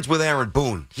difference with Aaron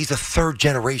Boone, he's a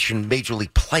third-generation Major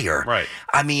League player. Right.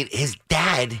 I mean, his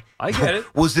dad I get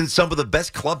it. was in some of the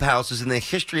best clubhouses in the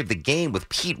history of the game with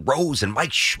Pete Rose and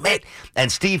Mike Schmidt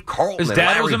and Steve Carlton. His and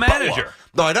dad Larry was a Boa. manager.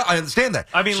 No, I understand that.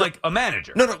 I mean, like a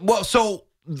manager. No. Well, so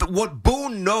what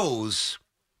Boone knows,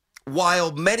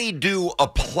 while many do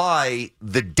apply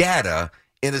the data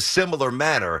in a similar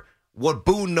manner, what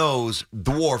Boone knows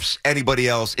dwarfs anybody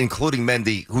else, including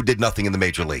Mendy, who did nothing in the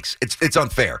major leagues. It's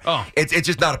unfair. Oh. It's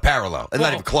just not a parallel, and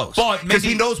not even close. Because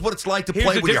he knows what it's like to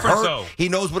play when you're hurt. Though. He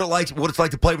knows what it's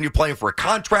like to play when you're playing for a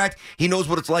contract. He knows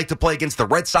what it's like to play against the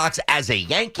Red Sox as a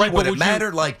Yankee when it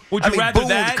mattered. Would you rather Boone,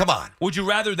 that? Come on. Would you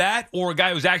rather that or a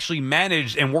guy who's actually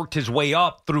managed and worked his way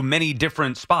up through many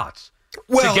different spots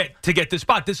to get this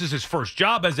spot? This is his first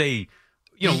job as a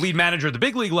lead manager at the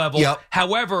big league level. Yep.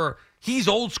 However, he's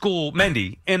old school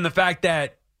Mendy in the fact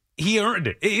that he earned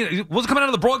it. He wasn't coming out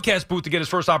of the broadcast booth to get his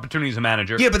first opportunity as a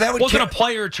manager. Yeah, but that wasn't a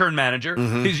player turned manager.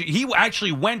 Mm-hmm. He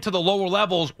actually went to the lower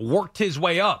levels, worked his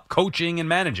way up, coaching and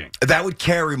managing. That would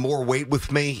carry more weight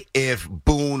with me if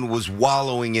Boone was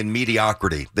wallowing in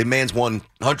mediocrity. The man's won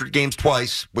 100 games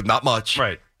twice with not much.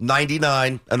 Right.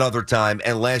 99 another time,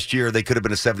 and last year they could have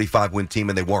been a 75-win team,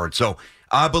 and they weren't. So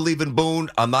I believe in Boone.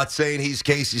 I'm not saying he's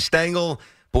Casey Stengel.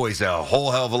 Boy, he's a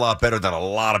whole hell of a lot better than a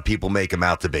lot of people make him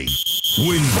out to be.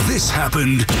 When this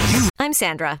happened, I'm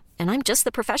Sandra, and I'm just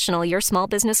the professional your small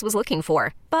business was looking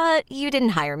for. But you didn't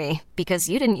hire me because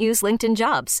you didn't use LinkedIn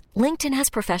Jobs. LinkedIn has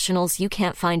professionals you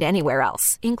can't find anywhere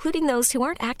else, including those who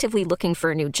aren't actively looking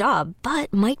for a new job,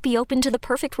 but might be open to the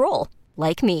perfect role,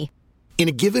 like me. In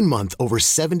a given month, over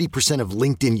 70% of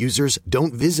LinkedIn users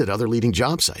don't visit other leading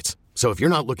job sites. So if you're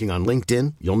not looking on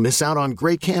LinkedIn, you'll miss out on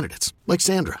great candidates like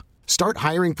Sandra. Start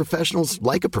hiring professionals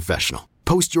like a professional.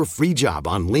 Post your free job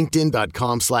on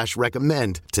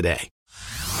linkedin.com/recommend today.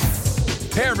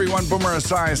 Hey everyone, Boomer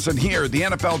Esiason here. The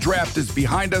NFL Draft is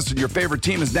behind us and your favorite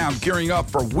team is now gearing up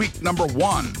for week number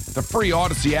 1. The free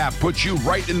Odyssey app puts you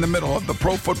right in the middle of the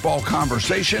pro football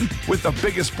conversation with the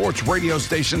biggest sports radio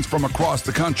stations from across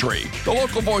the country. The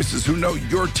local voices who know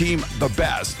your team the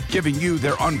best, giving you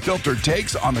their unfiltered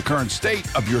takes on the current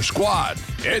state of your squad.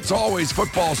 It's always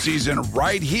football season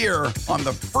right here on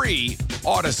the free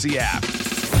Odyssey app.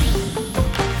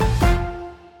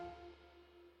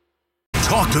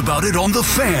 Talked about it on The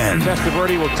Fan.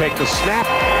 Testaverde will take the snap,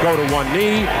 go to one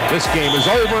knee. This game is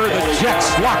over. The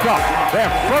Jets lock up their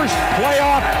first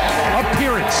playoff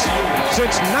appearance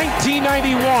since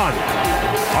 1991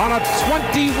 on a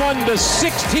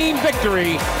 21-16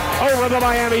 victory over the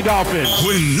Miami Dolphins.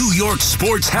 When New York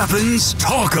sports happens,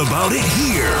 talk about it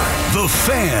here. The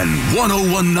Fan,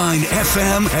 101.9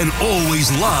 FM, and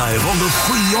always live on the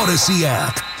free Odyssey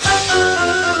app.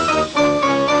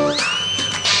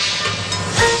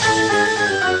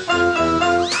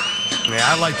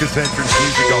 I like this entrance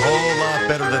music a whole lot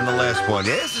better than the last one.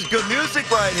 Yeah, this is good music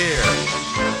right here.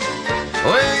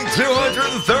 Weighing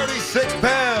 236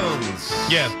 pounds.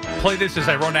 Yeah, play this as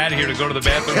I run out of here to go to the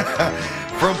bathroom.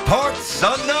 From parts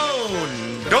unknown,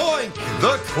 Doink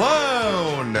the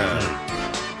Clown.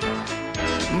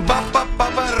 Ba, ba, ba,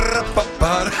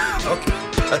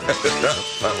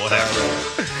 Whatever.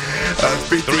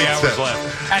 3 hours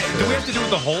left. Do we have to do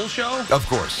the whole show? Of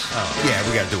course. Oh. Yeah,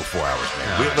 we got to do it 4 hours,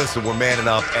 man. Listen, we're manning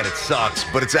up, and it sucks,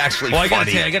 but it's actually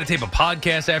funny. I got to tape a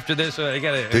podcast after this. Do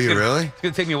you really? It's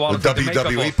going to take me a while the to take the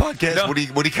WWE makeup off. podcast? No.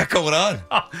 What do you got going on?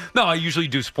 No, I usually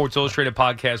do Sports Illustrated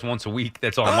podcast once a week.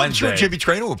 That's on Wednesday. I'm sure Jimmy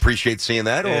Traynor will appreciate seeing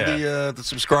that. Yeah. All the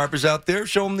subscribers out there,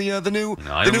 show them the new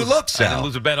looks. I didn't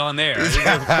lose a bet on there. 4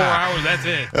 hours, that's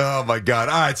it. Oh, my God.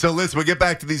 All right, so listen, we'll get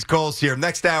back to these calls here.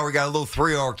 Next hour, we got a little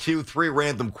 3RQ, 3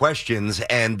 random questions,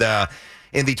 and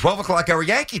in the 12 o'clock hour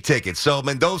Yankee tickets. So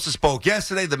Mendoza spoke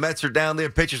yesterday. The Mets are down there,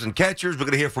 pitchers and catchers. We're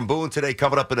going to hear from Boone today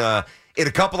coming up in a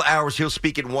couple of hours. He'll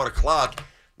speak at 1 o'clock.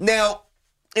 Now,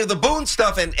 the Boone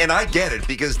stuff, and I get it,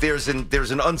 because there's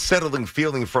an unsettling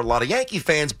feeling for a lot of Yankee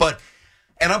fans,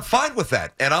 and I'm fine with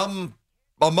that. And I'm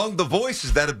among the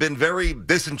voices that have been very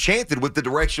disenchanted with the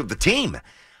direction of the team.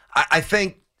 I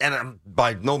think, and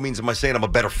by no means am I saying I'm a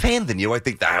better fan than you. I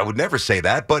think that I would never say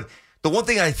that. But the one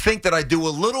thing I think that I do a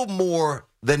little more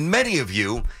than many of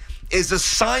you is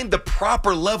assign the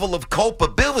proper level of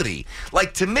culpability.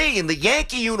 Like, to me, in the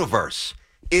Yankee universe,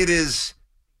 it is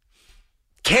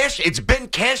it's been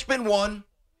Cashman 1,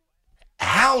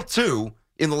 Hal 2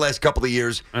 in the last couple of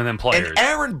years. And then players. And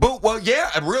Aaron Boone, well,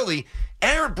 yeah, really.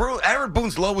 Aaron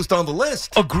Boone's lowest on the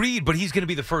list. Agreed, but he's going to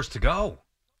be the first to go.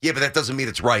 Yeah, but that doesn't mean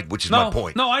it's right, which is my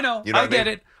point. No, I know. You know I get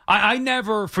it. I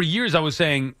never, for years, I was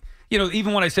saying,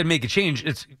 even when I said make a change,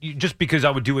 it's just because I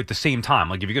would do it at the same time.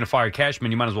 Like, if you're going to fire Cashman,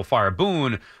 you might as well fire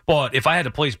Boone. But if I had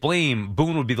to place blame,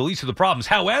 Boone would be the least of the problems.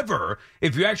 However,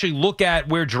 if you actually look at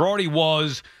where Girardi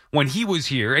was when he was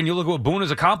here, and you look at what Boone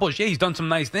has accomplished, yeah, he's done some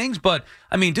nice things. But,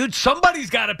 I mean, dude, somebody's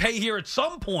got to pay here at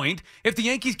some point if the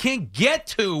Yankees can't get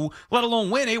to, let alone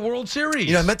win, a World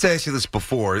Series. I meant to ask you this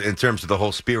before in terms of the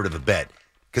whole spirit of the bet.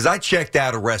 Because I checked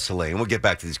out of wrestling, and we'll get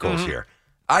back to these calls here.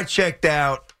 I checked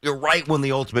out right when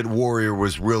the Ultimate Warrior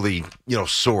was really,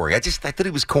 soaring. I thought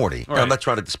he was corny. Right. I'm not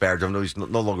trying to disparage him. No, he's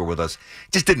no longer with us.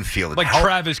 Just didn't feel it. Like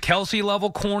Travis Kelce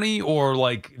level corny, or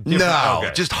like different?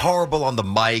 No, just horrible on the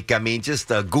mic. I mean,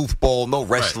 just a goofball, no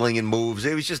wrestling and moves.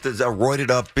 It was just a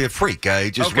roided up freak.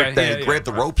 He just grabbed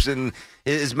the ropes, and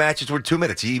his matches were 2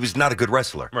 minutes. He was not a good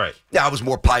wrestler. Right. Yeah, I was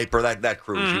more Piper, that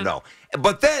crew, as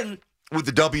But then, with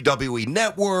the WWE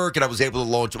Network, and I was able to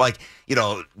launch,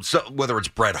 whether it's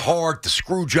Bret Hart, the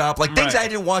Screw Job, things I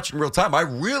didn't watch in real time. I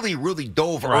really, really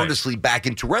dove earnestly back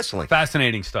into wrestling.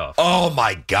 Fascinating stuff. Oh,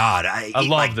 my God. I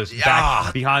love this.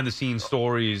 Behind-the-scenes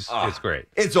stories. It's great.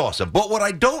 It's awesome. But what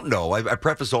I don't know, I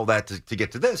preface all that to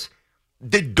get to this,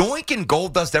 did Doink and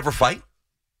Goldust ever fight?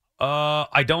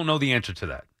 I don't know the answer to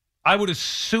that. I would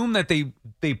assume that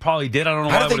they probably did. I don't know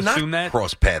why I would assume that.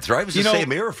 Cross paths, right? It was the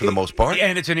same era for the most part.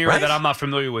 And it's an era that I'm not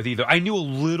familiar with either. I knew a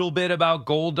little bit about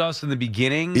Goldust in the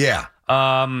beginning. Yeah.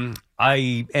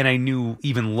 I knew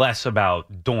even less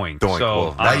about Doink.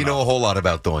 So now you know a whole lot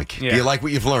about Doink. Yeah. Do you like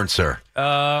what you've learned, sir?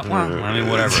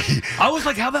 Whatever. I was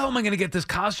like, how the hell am I going to get this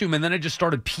costume? And then I just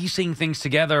started piecing things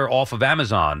together off of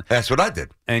Amazon. That's what I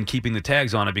did. And keeping the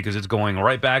tags on it because it's going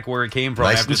right back where it came from.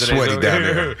 Nice and sweaty down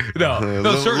there.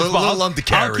 No, certain little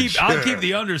undercarriage. I'll keep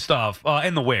the under stuff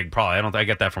and the wig, probably. I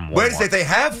get that from Walmart. Wait a second. They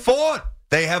have fought.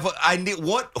 They have.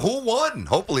 Who won?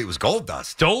 Hopefully it was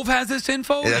Goldust. Dove has this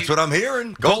info. Yeah, that's what I'm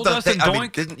hearing. Goldust and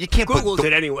Doink. You can't Googled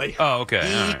it anyway. Oh,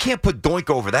 okay. You can't put Doink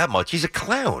over that much. He's a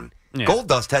clown. Yeah.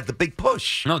 Goldust had the big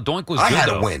push. No, Doink was. I good, had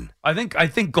though. to win. I think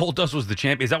Goldust was the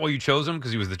champion. Is that why you chose him?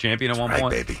 Because he was the champion at one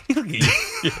point. Baby.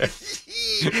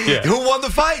 Yeah. Who won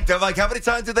the fight? I'm like, how many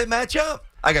times did they match up?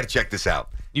 I got to check this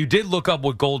out. You did look up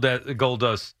what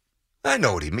Goldust. I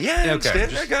know what he means. Yeah, I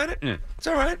understand. I got it. Yeah. It's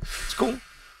all right. It's cool.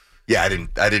 Yeah, I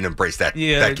didn't embrace that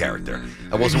character.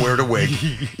 I wasn't wearing a wig.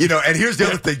 And here's the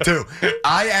other thing, too.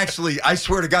 I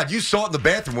swear to God, you saw it in the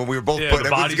bathroom when we were both putting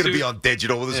it. It's going to be on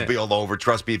digital. This will be all over.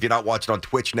 Trust me, if you're not watching on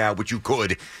Twitch now, which you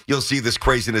could, you'll see this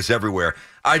craziness everywhere.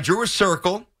 I drew a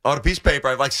circle on a piece of paper.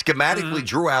 I schematically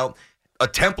drew out a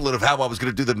template of how I was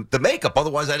going to do the makeup.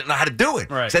 Otherwise, I didn't know how to do it.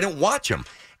 Because I didn't watch them.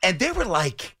 And there were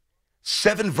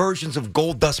 7 versions of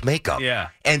Goldust makeup. Yeah.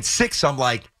 And 6, I'm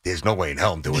like, there's no way in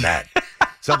hell I'm doing that.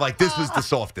 So I'm like, this was the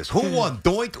softest. Who won,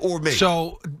 Doink or me?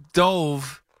 So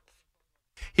Dove,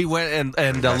 he went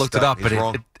and looked it up, but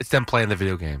it's them playing the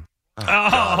video game.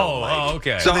 Oh,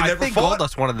 okay. So they I never think fought?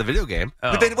 Goldust won in the video game.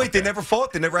 But they never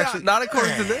fought? They never actually... Not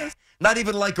according to this. Not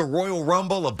even like a Royal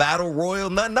Rumble, a Battle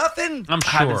Royal, nothing? I'm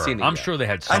sure. I haven't seen it I'm yet. sure they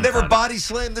had some I never kind body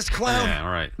slammed this clown. Yeah,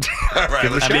 all right. All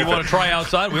right, let's you want to try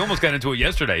outside? We almost got into it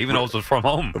yesterday, even though it was from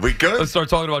home. We good? Let's start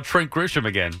talking about Trent Grisham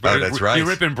again. Oh, that's right. You're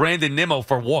ripping Brandon Nimmo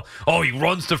for he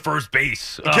runs to first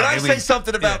base. Can I say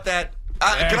something about that?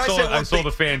 I saw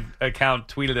the fan account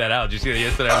tweeted that out. Did you see that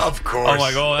yesterday? Of course. I'm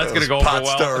like, oh, that's going to go over pot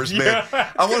well. stirrers, man.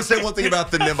 I want to say one thing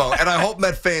about the Nimmo, and I hope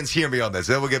Met fans hear me on this.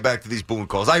 Then we'll get back to these Boone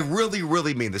calls. I really,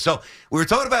 really mean this. So we were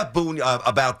talking about Boone,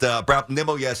 about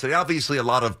Nimmo yesterday. Obviously, a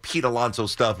lot of Pete Alonso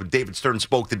stuff. And David Stern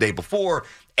spoke the day before,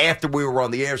 after we were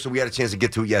on the air, so we had a chance to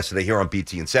get to it yesterday here on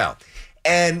BT and Sal.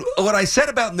 And what I said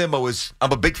about Nimmo is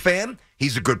I'm a big fan.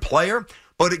 He's a good player.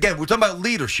 But again, we're talking about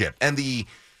leadership and the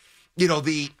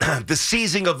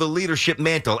seizing of the leadership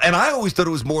mantle. And I always thought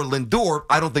it was more Lindor.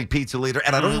 I don't think Pete's a leader,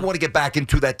 and I don't even want to get back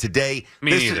into that today.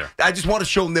 Me neither. I just want to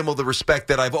show Nimmo the respect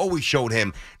that I've always shown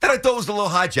him, that I thought was a little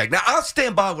hijacked. Now, I'll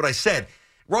stand by what I said.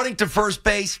 Running to first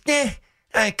base,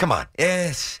 come on.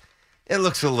 Yes, it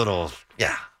looks a little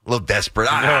desperate.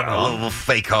 A little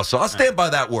fake hustle. I'll stand by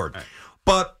that word.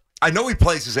 But I know he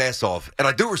plays his ass off, and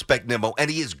I do respect Nimmo, and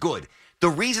he is good. The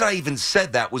reason I even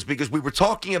said that was because we were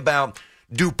talking about,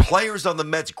 do players on the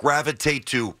Mets gravitate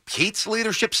to Pete's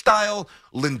leadership style,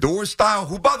 Lindor's style,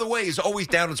 who, by the way, is always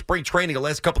down in spring training the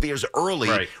last couple of years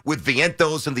early with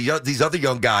Vientos and these other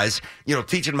young guys,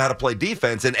 teaching them how to play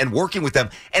defense and working with them.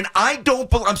 And I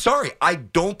don't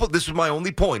this was my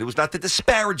only point. It was not to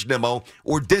disparage Nimmo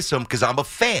or diss him, because I'm a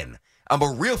fan. I'm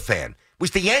a real fan. Wish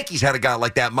the Yankees had a guy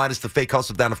like that, minus the fake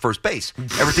hustle down to first base.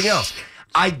 Everything else.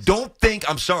 I don't think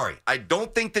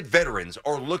that veterans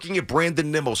are looking at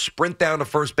Brandon Nimmo sprint down to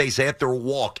first base after a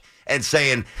walk and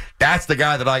saying, that's the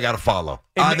guy that I got to follow.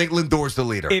 I think Lindor's the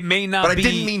leader. It may not but be.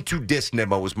 I didn't mean to diss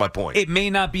Nimmo, was my point. It may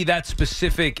not be that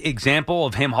specific example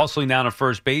of him hustling down to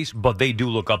first base, but they do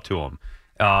look up to him.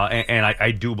 And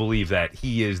I do believe that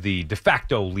he is the de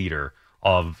facto leader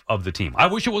of the team. I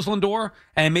wish it was Lindor,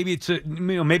 and maybe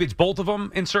it's both of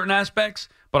them in certain aspects,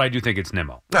 but I do think it's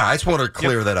Nimmo. No, I just want to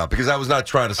clear that up, because I was not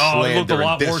trying to slander. It looked a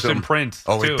lot worse him. in print.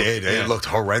 Oh, too. it did. It looked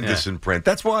horrendous in print.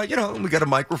 That's why, we got a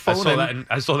microphone.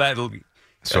 I saw that.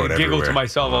 Saw it giggled everywhere. to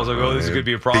myself. I was like, oh, this is going to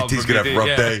be a problem. BT's going to have a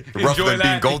rough day. Rougher than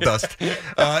being gold dust.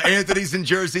 Anthony's in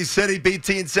Jersey City.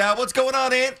 BT and Sal. What's going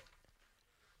on, Ant?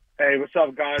 Hey, what's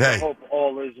up, guys? Hey. I hope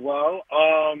all is well.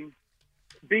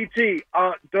 BT,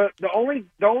 the only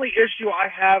issue I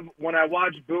have when I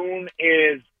watch Boone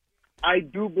is I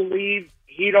do believe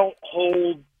he don't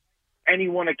hold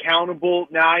anyone accountable.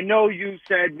 Now, I know you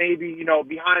said maybe,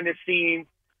 behind the scenes,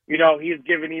 he's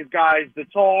giving these guys the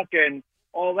talk and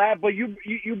all that, but you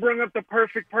bring up the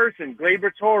perfect person,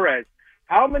 Gleyber Torres.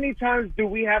 How many times do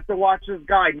we have to watch this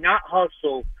guy not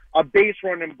hustle, a base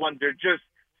running blunder, just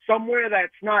somewhere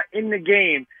that's not in the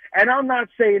game? And I'm not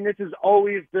saying this is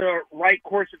always the right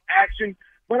course of action,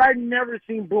 but I've never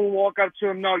seen Boone walk up to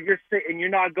him, no, you're sitting, you're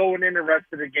not going in the rest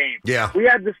of the game. Yeah. We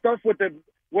had the stuff with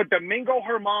the Mingo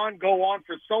Herman go on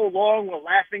for so long. We're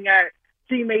laughing at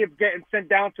teammates getting sent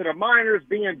down to the minors,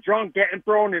 being drunk, getting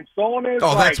thrown in saunas.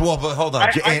 Oh, but hold on.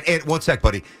 And one sec,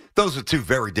 buddy. Those are two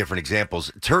very different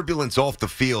examples. Turbulence off the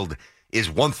field is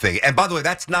one thing. And by the way,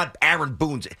 that's not Aaron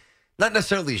Boone's. Not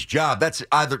necessarily his job. That's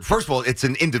either, first of all, it's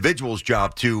an individual's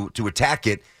job to attack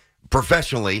it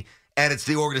professionally, and it's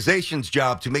the organization's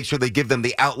job to make sure they give them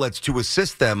the outlets to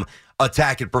assist them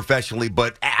attack it professionally.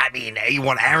 But, I mean, you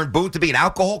want Aaron Boone to be an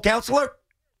alcohol counselor?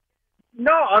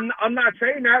 No, I'm not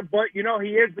saying that, but, he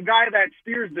is the guy that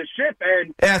steers the ship,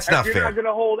 and that's not you're fair. not going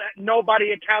to hold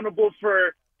nobody accountable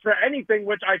for anything,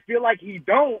 which I feel like he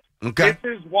don't. Okay.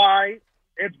 This is why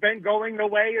it's been going the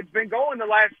way it's been going the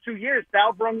last 2 years.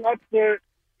 Sal brung up to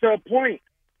a point.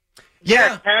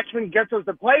 Yeah. Cashman gets us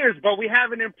the players, but we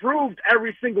haven't improved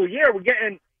every single year. We're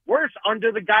getting worse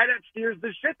under the guy that steers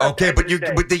the ship. Okay, but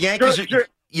the Yankees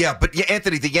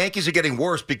Anthony, the Yankees are getting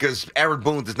worse because Aaron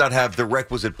Boone does not have the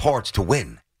requisite parts to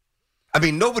win. I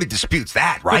mean, nobody disputes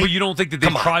that, right? Well, but you don't think that they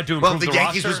tried to improve the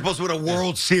Yankees roster? were supposed to win a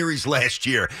World Series last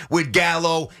year with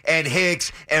Gallo and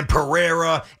Hicks and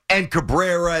Pereira and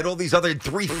Cabrera and all these other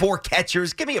 3-4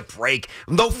 catchers. Give me a break.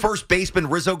 No first baseman.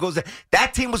 Rizzo goes there.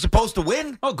 That team was supposed to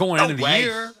win? Oh, going into the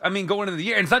year. I mean, going into the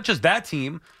year. And it's not just that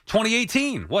team.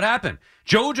 2018. What happened?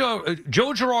 Joe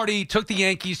Girardi took the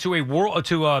Yankees to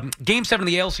Game 7 of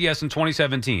the ALCS in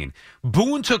 2017.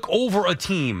 Boone took over a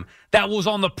team that was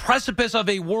on the precipice of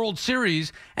a World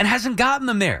Series and hasn't gotten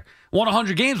them there. Won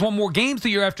 100 games, won more games the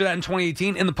year after that in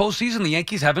 2018. In the postseason, the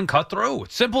Yankees haven't cut through.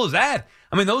 It's simple as that.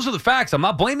 I mean, those are the facts. I'm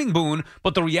not blaming Boone,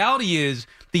 but the reality is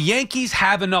the Yankees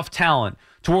have enough talent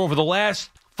to where over the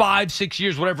last 5-6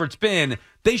 years, whatever it's been,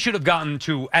 they should have gotten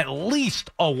to at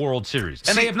least a World Series,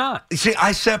 and they have not. See,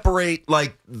 I separate,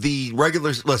 like, the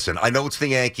regulars. Listen, I know it's the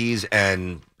Yankees,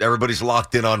 and everybody's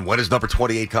locked in on when is number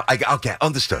 28 come. Okay,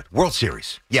 understood. World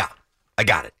Series. Yeah, I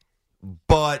got it.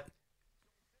 But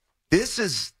this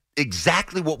is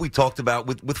exactly what we talked about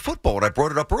with football, and I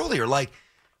brought it up earlier. Like,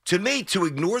 to me, to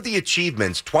ignore the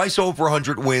achievements, twice over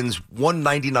 100 wins,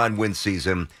 199 win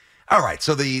season. All right,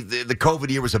 so the COVID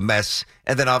year was a mess,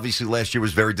 and then obviously last year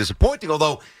was very disappointing,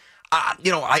 although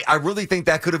I really think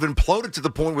that could have imploded to the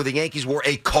point where the Yankees were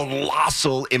a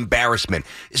colossal embarrassment.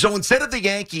 So instead of the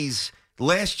Yankees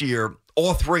last year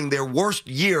authoring their worst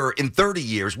year in 30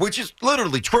 years, which is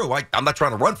literally true, I'm not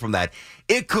trying to run from that,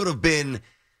 it could have been,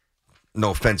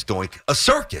 no offense, Doink, a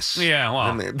circus. Yeah, well,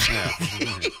 I mean,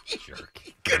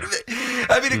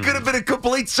 it could have been a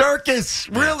complete circus,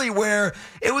 really, where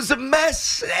it was a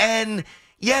mess. And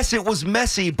yes, it was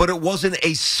messy, but it wasn't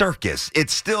a circus.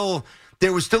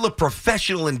 There was still a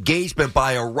professional engagement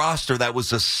by a roster that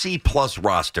was a C-plus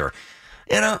roster.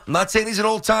 I'm not saying he's an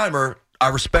old-timer. I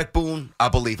respect Boone. I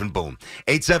believe in Boone.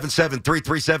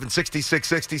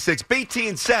 877-337-6666. BT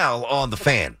and Sal on The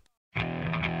Fan.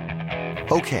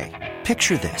 Okay,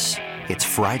 picture this. It's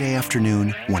Friday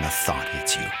afternoon when a thought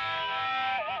hits you.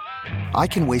 I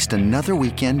can waste another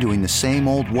weekend doing the same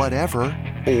old whatever,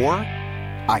 or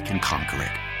I can conquer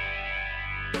it.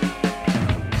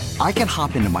 I can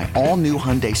hop into my all-new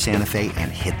Hyundai Santa Fe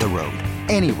and hit the road.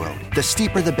 Any road. The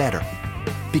steeper, the better.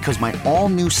 Because my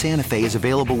all-new Santa Fe is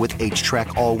available with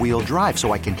H-Track all-wheel drive,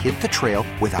 so I can hit the trail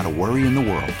without a worry in the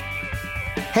world.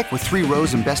 Heck, with 3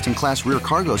 rows and best-in-class rear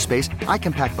cargo space, I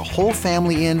can pack the whole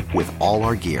family in with all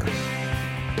our gear.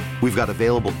 We've got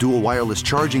available dual wireless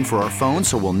charging for our phones,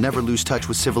 so we'll never lose touch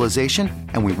with civilization,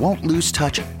 and we won't lose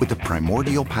touch with the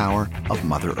primordial power of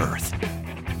Mother Earth.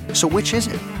 So which is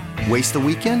it? Waste the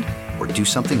weekend or do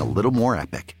something a little more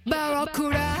epic?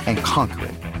 And conquer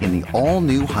it in the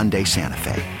all-new Hyundai Santa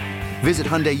Fe. Visit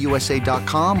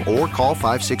HyundaiUSA.com or call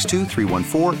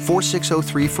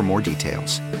 562-314-4603 for more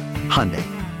details. Hyundai,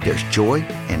 there's joy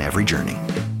in every journey.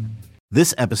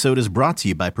 This episode is brought to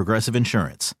you by Progressive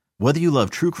Insurance. Whether you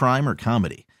love true crime or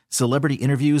comedy, celebrity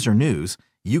interviews or news,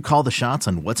 you call the shots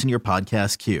on what's in your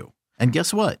podcast queue. And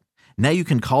guess what? Now you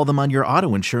can call them on your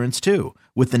auto insurance too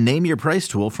with the Name Your Price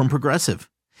tool from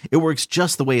Progressive. It works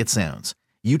just the way it sounds.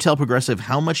 You tell Progressive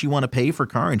how much you want to pay for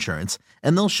car insurance,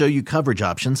 and they'll show you coverage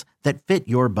options that fit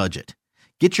your budget.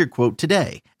 Get your quote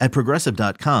today at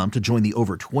Progressive.com to join the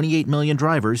over 28 million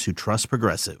drivers who trust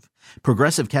Progressive.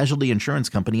 Progressive Casualty Insurance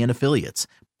Company and Affiliates.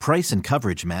 Price and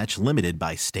coverage match limited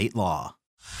by state law.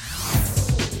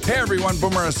 Hey everyone,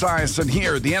 Boomer Esiason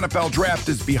here. The NFL Draft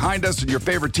is behind us and your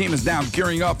favorite team is now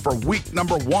gearing up for week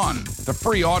number 1. The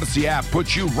free Odyssey app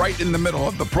puts you right in the middle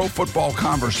of the pro football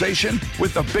conversation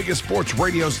with the biggest sports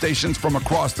radio stations from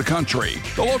across the country.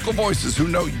 The local voices who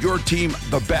know your team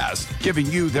the best, giving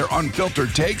you their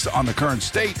unfiltered takes on the current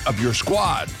state of your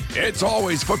squad. It's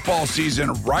always football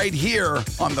season right here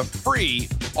on the free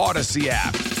Odyssey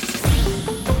app.